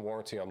 If it's in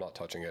warranty, I'm not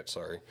touching it,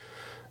 sorry.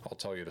 I'll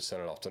tell you to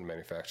send it off to the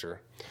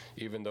manufacturer.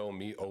 Even though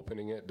me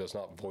opening it does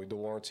not void the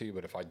warranty,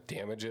 but if I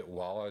damage it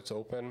while it's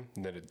open,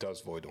 then it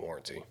does void the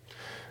warranty.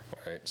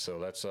 All right, so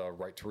that's a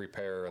right to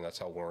repair, and that's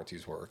how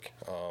warranties work.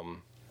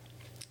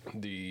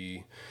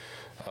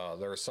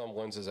 There are some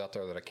lenses out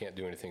there that I can't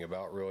do anything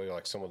about, really,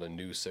 like some of the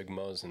new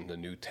Sigmas and the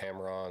new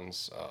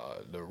Tamrons.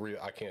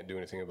 I can't do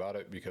anything about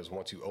it because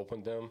once you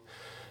open them,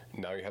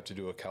 now you have to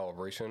do a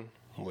calibration,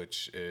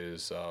 which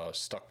is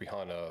stuck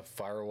behind a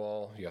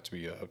firewall. You have to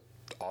be a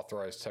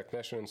authorized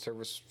technician in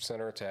service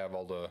center to have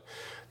all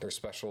their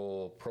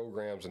special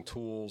programs and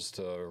tools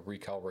to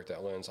recalibrate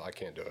that lens. I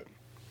can't do it.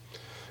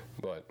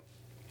 But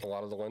a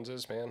lot of the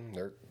lenses, man,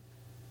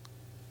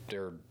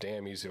 they're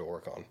damn easy to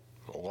work on.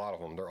 A lot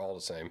of them, they're all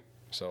the same.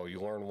 So you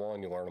learn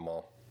one, you learn them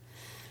all.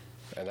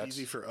 And that's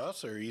easy for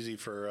us or easy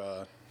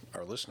for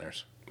our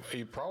listeners?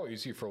 Probably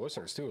easy for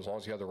listeners too, as long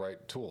as you have the right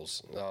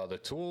tools. The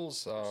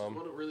tools, Which is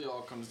what it really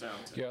all comes down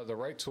to. yeah, the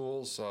right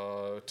tools.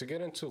 To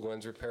get into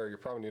lens repair, you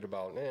probably need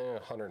about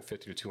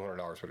 $150 to $200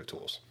 worth of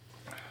tools.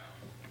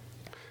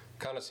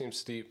 Kind of seems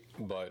steep,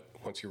 but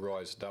once you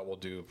realize that will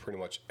do pretty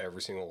much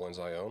every single lens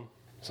I own,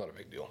 it's not a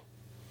big deal.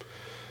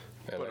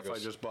 And But if I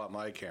just bought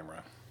my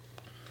camera,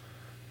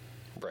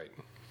 right.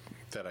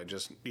 that I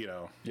just,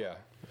 Yeah,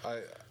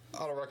 I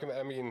don't recommend.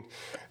 I mean,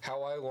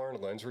 how I learned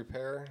lens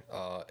repair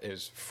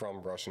is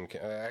from Russian.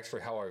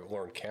 Actually, how I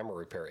learned camera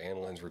repair and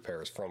lens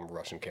repair is from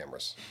Russian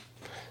cameras,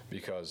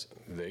 because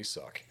they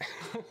suck.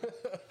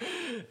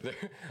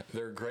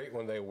 They're great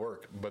when they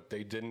work, but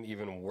they didn't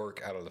even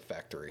work out of the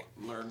factory.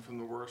 Learn from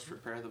the worst,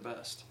 repair the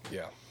best.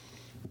 Yeah.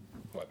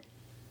 What?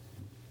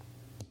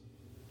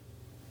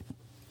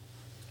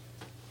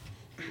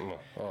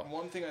 Oh.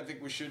 One thing I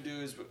think we should do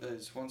is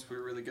once we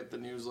really get the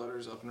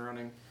newsletters up and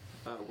running,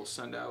 we'll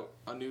send out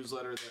a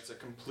newsletter that's a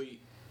complete.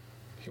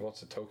 He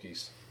wants the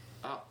Tokis.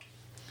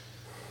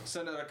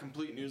 Send out a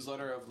complete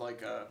newsletter of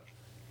like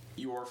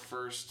your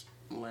first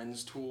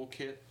lens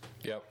toolkit.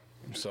 Yep.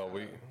 So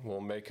we'll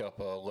make up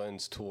a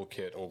lens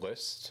toolkit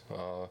list.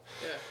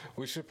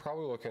 We should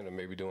probably look into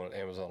maybe doing an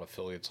Amazon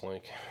affiliates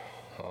link.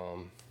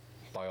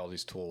 Buy all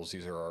these tools.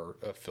 These are our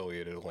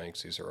affiliated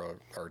links. These are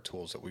our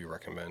tools that we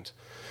recommend.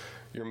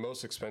 Your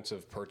most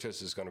expensive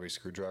purchase is going to be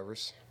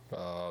screwdrivers.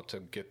 To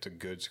get the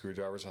good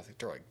screwdrivers, I think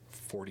they're like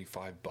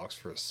 $45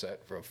 for a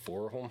set for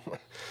 4 of them.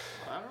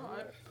 I don't know.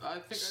 I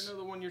think I know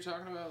the one you're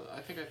talking about. I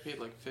think I paid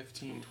like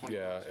 $15, $20.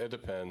 Yeah, it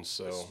depends.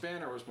 So the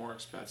spanner was more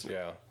expensive.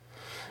 Yeah,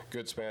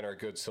 good spanner,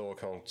 good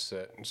silicone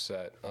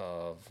set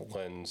of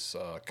lens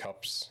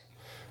cups.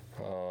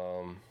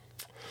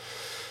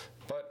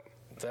 But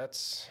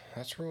that's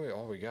really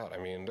all we got. I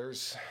mean,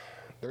 there's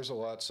a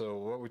lot. So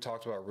what we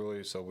talked about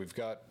really. So we've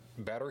got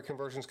battery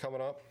conversion's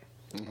coming up.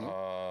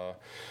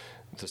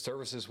 The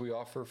services we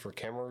offer for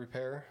camera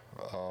repair,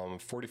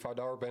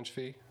 $45 bench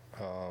fee,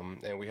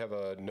 and we have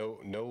a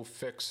no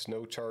fix,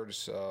 no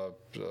charge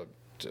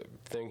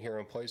thing here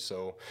in place.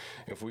 So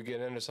if we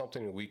get into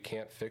something and we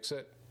can't fix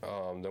it,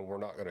 then we're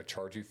not going to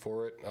charge you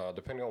for it.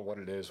 Depending on what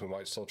it is, we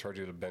might still charge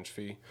you the bench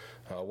fee.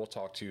 We'll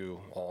talk to you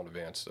all in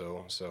advance,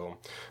 though. So,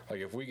 like,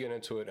 if we get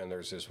into it and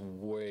there's this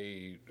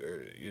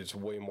it's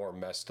way more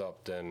messed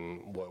up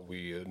than what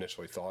we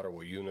initially thought or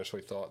what you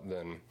initially thought,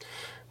 then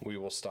we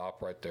will stop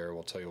right there.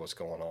 We'll tell you what's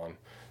going on.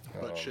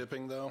 But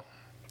shipping, though?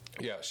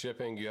 Yeah,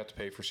 shipping, you have to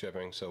pay for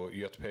shipping. So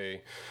you have to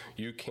pay,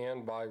 you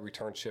can buy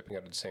return shipping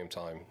at the same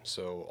time.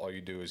 So all you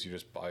do is you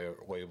just buy a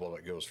label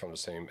that goes from the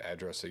same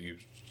address that you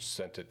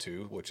sent it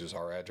to, which is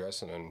our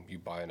address, and then you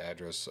buy an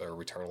address or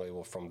return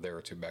label from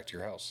there to back to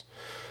your house.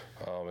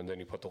 And then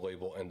you put the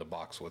label in the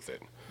box with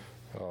it.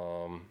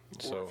 Or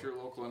if you're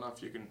local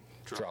enough, you can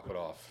drop it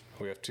off.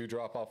 We have 2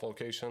 drop-off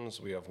locations.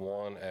 We have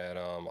one at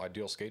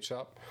Ideal Skate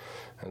Shop,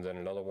 and then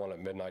another one at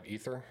Midnight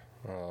Ether.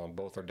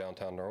 Both are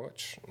downtown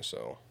Norwich.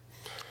 So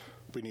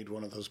we need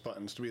one of those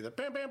buttons to be the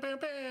bam, bam, bam,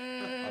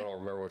 bam. I don't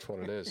remember which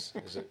one it is.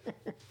 Is it?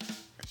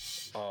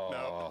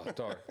 Oh, no.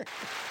 Darn. I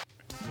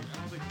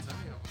don't think it's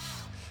any of them.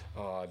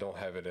 I don't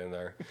have it in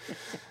there.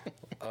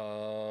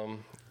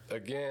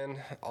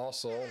 Again,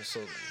 also, so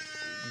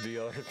the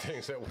other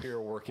things that we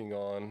are working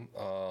on,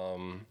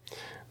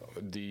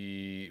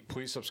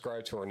 please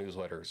subscribe to our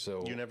newsletter.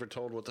 So You never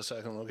told what the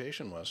second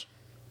location was.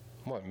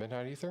 What,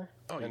 Midnight Ether?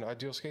 Oh, and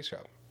Ideal Skate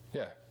Shop.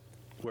 Yeah.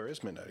 Where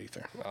is Midnight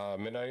Ether?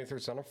 Midnight Ether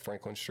is on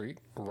Franklin Street,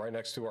 right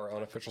next to our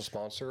unofficial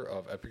sponsor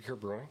of Epicure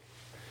Brewing.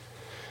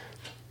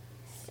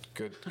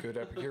 Good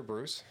Epicure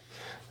brews.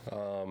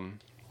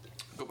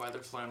 Go buy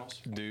their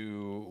flannels.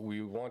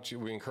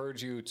 We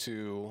encourage you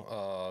to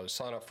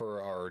sign up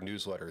for our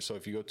newsletter. So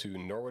if you go to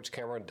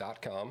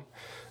norwichcamera.com,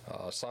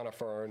 sign up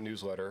for our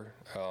newsletter.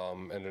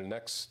 And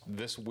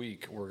this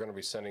week, we're going to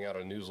be sending out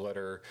a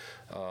newsletter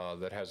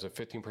that has a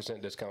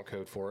 15% discount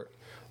code for it.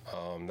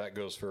 That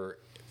goes for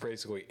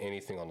basically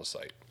anything on the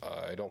site.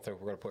 I don't think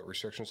we're going to put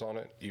restrictions on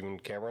it, even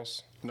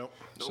cameras. Nope.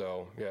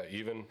 So yeah,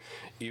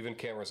 even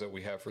cameras that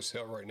we have for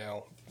sale right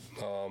now.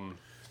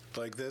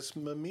 Like this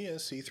Mamiya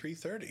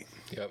C330.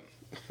 Yep.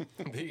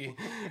 we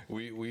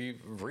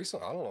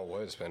recently, I don't know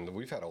what it's been.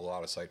 We've had a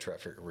lot of site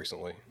traffic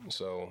recently.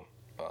 So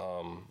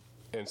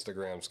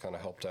Instagram's kind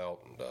of helped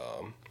out.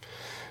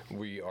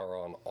 We are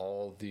on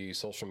all the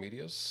social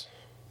medias.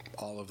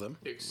 All of them.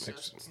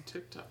 Except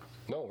TikTok.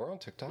 No, we're on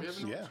TikTok. We have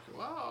Yeah.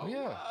 Wow.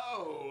 Yeah.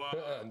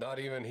 Wow. Not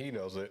even he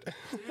knows it.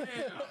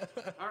 Damn.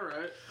 All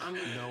right.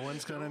 No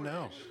one's going to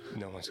know.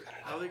 No one's gonna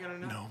know. How are they gonna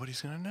know?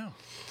 Nobody's going to know.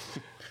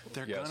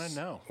 They're Yes, going to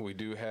know. we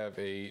do have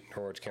a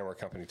Norwich Camera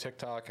Company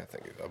TikTok. I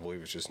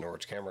believe it's just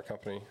Norwich Camera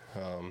Company.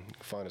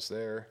 Find us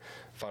there.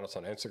 Find us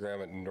on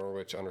Instagram at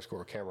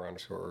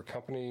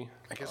Norwich_camera_company.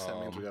 I guess that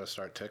means we got to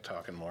start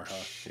TikToking more,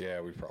 huh? Yeah,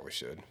 we probably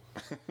should.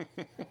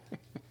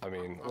 I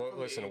mean, I'm from the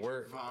listen, age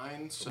we're of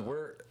Vine, so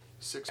we're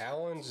 6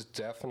 Alan's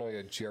definitely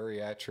a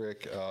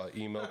geriatric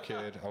emo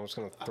kid. I'm just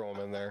gonna throw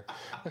him in there.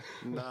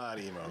 Not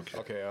emo. Kid.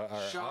 Okay, all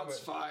right. Shots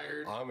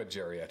fired. I'm a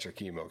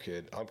geriatric emo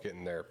kid. I'm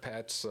getting there.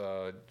 Pat's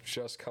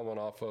just coming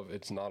off of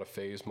It's Not a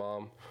Phase,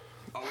 Mom.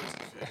 Oh, it's a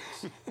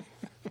phase.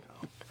 No.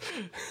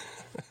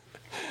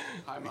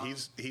 Hi, Mom.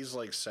 He's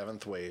like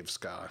 7th wave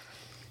ska.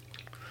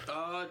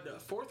 No,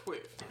 4th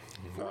wave.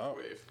 4th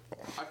wave.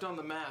 I've done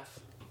the math.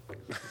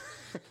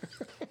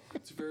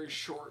 It's very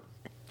short.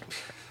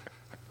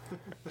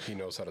 He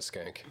knows how to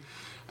skank.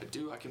 I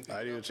do. I can. Pick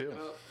I it do up, too. pick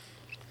it up.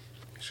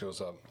 Shows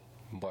up,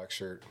 black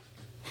shirt,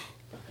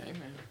 Hey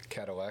man.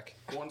 Cadillac.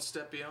 One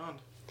step beyond.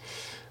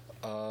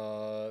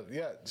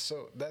 Yeah,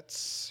 so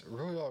that's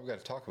really all I've got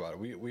to talk about.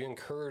 We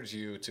encourage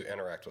you to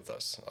interact with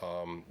us.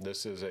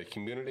 This is a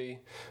community.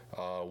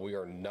 We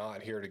are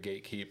not here to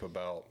gatekeep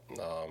about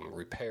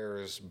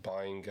repairs,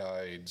 buying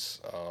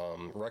guides,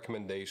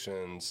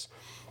 recommendations.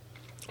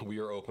 We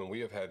are open. We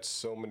have had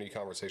so many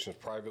conversations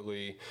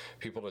privately.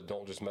 People that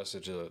don't just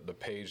message the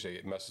page, they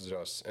message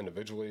us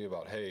individually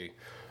about, hey,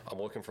 I'm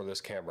looking for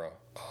this camera.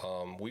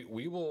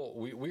 We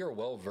are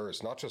well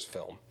versed, not just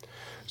film.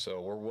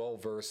 So we're well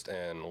versed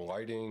in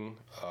lighting,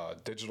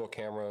 digital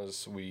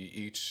cameras. We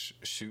each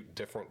shoot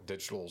different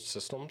digital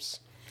systems.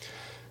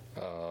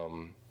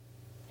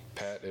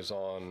 Pat is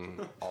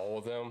on all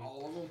of them.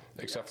 All of them?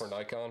 Except Yes. for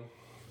Nikon.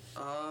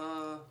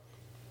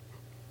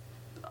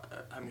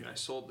 I mean, I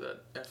sold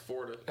that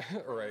F4 to.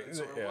 Right,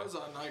 So yeah. I was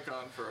on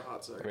Nikon for a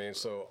hot second. I mean,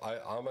 so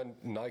I'm a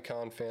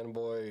Nikon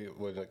fanboy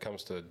when it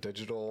comes to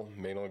digital,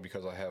 mainly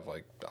because I have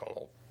like, I don't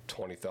know,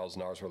 $20,000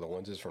 worth of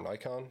lenses for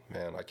Nikon,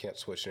 and I can't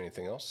switch to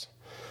anything else.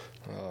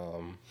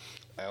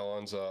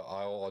 Alan's,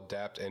 I'll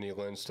adapt any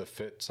lens to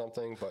fit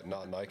something, but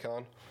not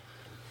Nikon.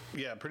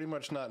 Yeah, pretty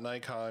much not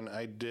Nikon.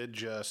 I did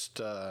just,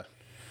 I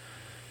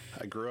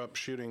grew up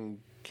shooting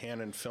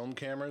Canon film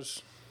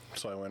cameras,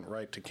 so I went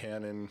right to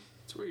Canon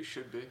That's where you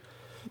should be.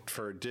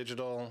 for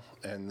digital,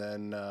 and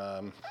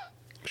then,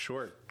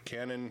 sure,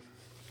 Canon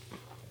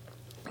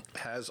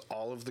has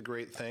all of the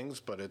great things,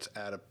 but it's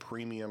at a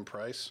premium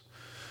price.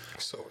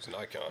 So is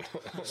Nikon.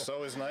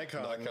 So is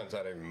Nikon. Nikon's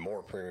at a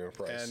more premium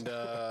price.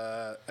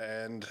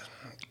 And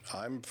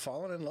I'm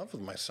falling in love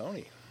with my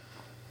Sony.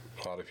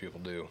 A lot of people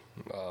do.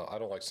 I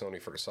don't like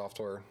Sony for the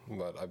software,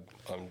 but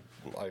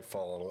I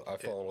fall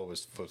in love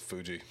with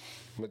Fuji.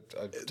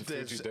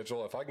 Fuji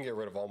Digital. If I can get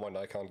rid of all my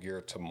Nikon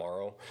gear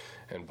tomorrow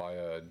and buy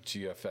a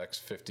GFX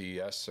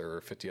 50S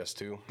or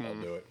 50S2, I'll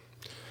do it.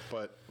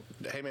 But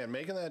hey, man,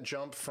 making that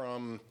jump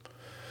from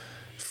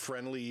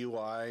friendly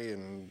UI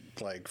and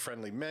like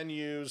friendly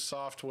menus,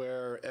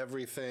 software,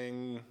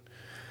 everything,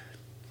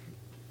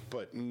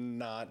 but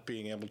not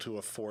being able to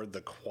afford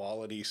the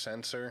quality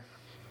sensor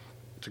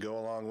to go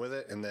along with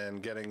it, and then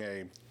getting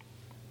a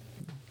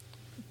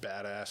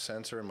badass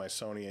sensor in my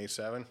Sony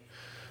A7.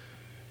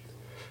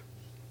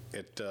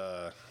 You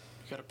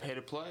gotta pay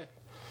to play.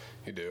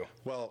 You do.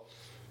 Well,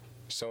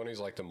 Sony's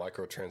like the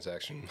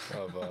microtransaction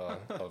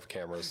of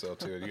cameras, though,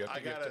 too. I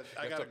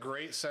got a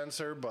great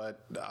sensor,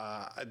 but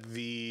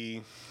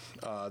the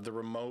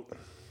remote.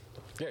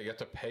 Yeah, you have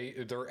to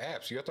pay. There are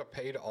apps. You have to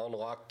pay to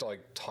unlock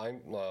like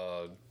time.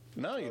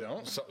 No, you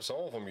don't. Some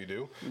of them you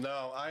do.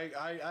 No, I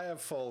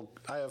have full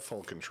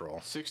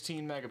control.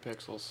 16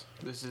 megapixels.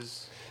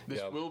 This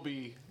Yep. will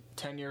be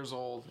 10 years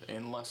old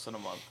in less than a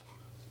month.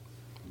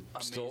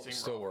 Still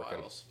raw working.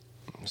 Files.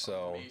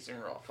 So Amazing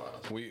raw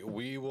files.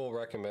 we will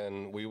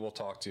recommend. We will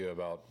talk to you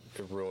about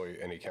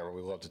really any camera.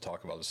 We love to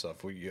talk about this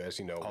stuff. As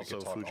you know, we Also,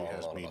 can talk Fuji all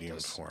has on about medium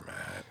this. format.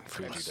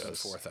 Fuji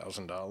does.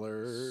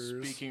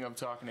 $4,000. Speaking of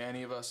talking to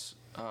any of us,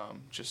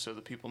 just so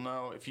that people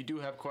know, if you do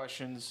have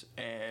questions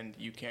and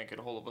you can't get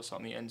a hold of us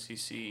on the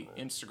NCC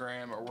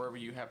Instagram or wherever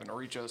you happen to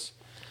reach us,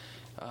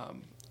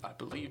 I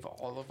believe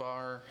all of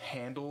our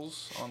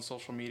handles on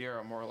social media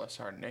are more or less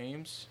our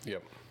names.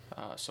 Yep.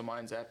 So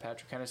mine's at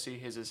Patrick Hennessy.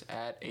 His is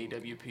at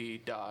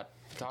awp.photography.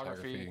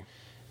 Photography.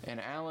 And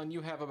Alan,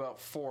 you have about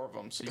 4 of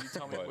them, so you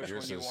tell me But which one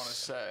yours you is- want to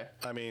say.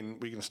 I mean,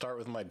 we can start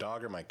with my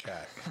dog or my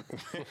cat.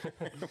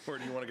 Where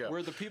do you want to go?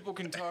 Where the people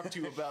can talk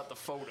to you about the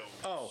photos.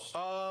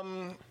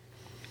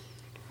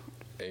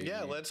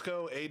 Yeah, let's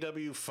go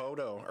AW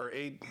Photo or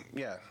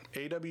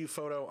AW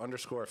Photo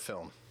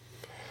 _film.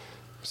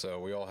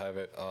 So we all have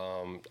it.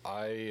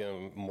 I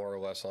am more or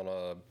less on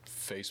a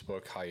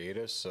Facebook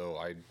hiatus, so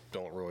I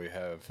don't really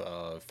have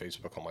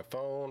Facebook on my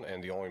phone,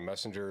 and the only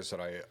messengers that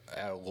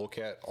I look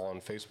at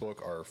on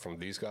Facebook are from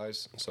these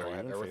guys. So Are I you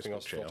have in everything Facebook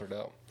else jail? filtered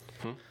out.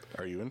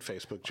 Are you in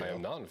Facebook jail? I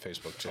am not in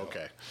Facebook jail.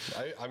 Okay.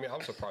 I mean,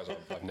 I'm surprised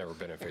I've never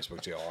been in Facebook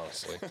jail,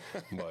 honestly.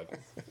 But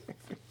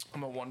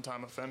I'm a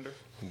one-time offender.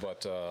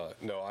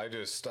 no, I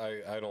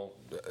don't.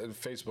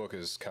 Facebook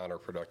is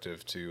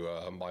counterproductive to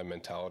my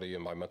mentality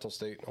and my mental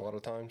state a lot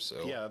of times.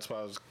 So Yeah,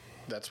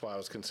 that's why I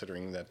was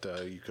considering that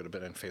you could have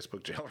been in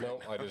Facebook jail. no,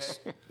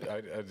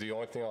 the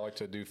only thing I like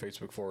to do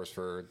Facebook for is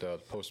for the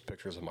post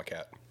pictures of my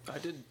cat. I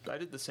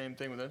did the same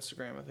thing with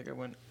Instagram. I think I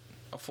went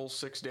a full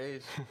 6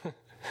 days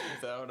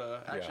without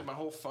actually my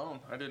whole phone.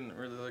 I didn't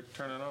really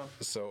turn it on.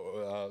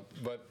 So,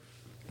 but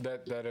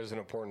that is an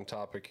important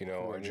topic, you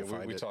know. Where'd you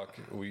find we it? talk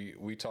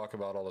we talk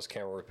about all this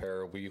camera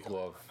repair. We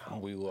love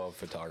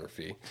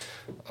photography.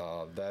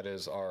 That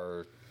is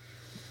our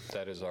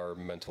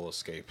mental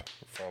escape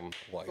from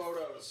life.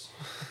 Photos.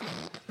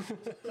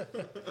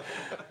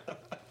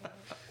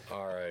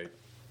 All right.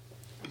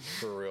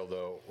 For real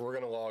though, we're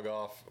gonna log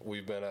off.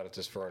 We've been at it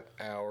just for an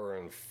hour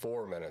and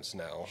 4 minutes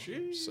now.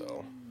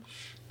 So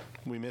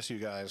We miss you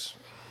guys.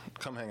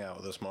 Come hang out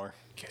with us more.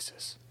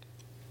 Kisses.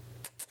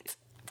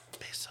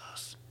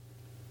 Bezos.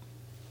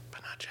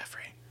 But not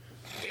Jeffrey.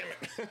 Damn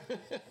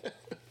it.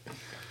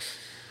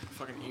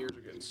 Fucking ears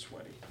are getting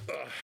sweaty.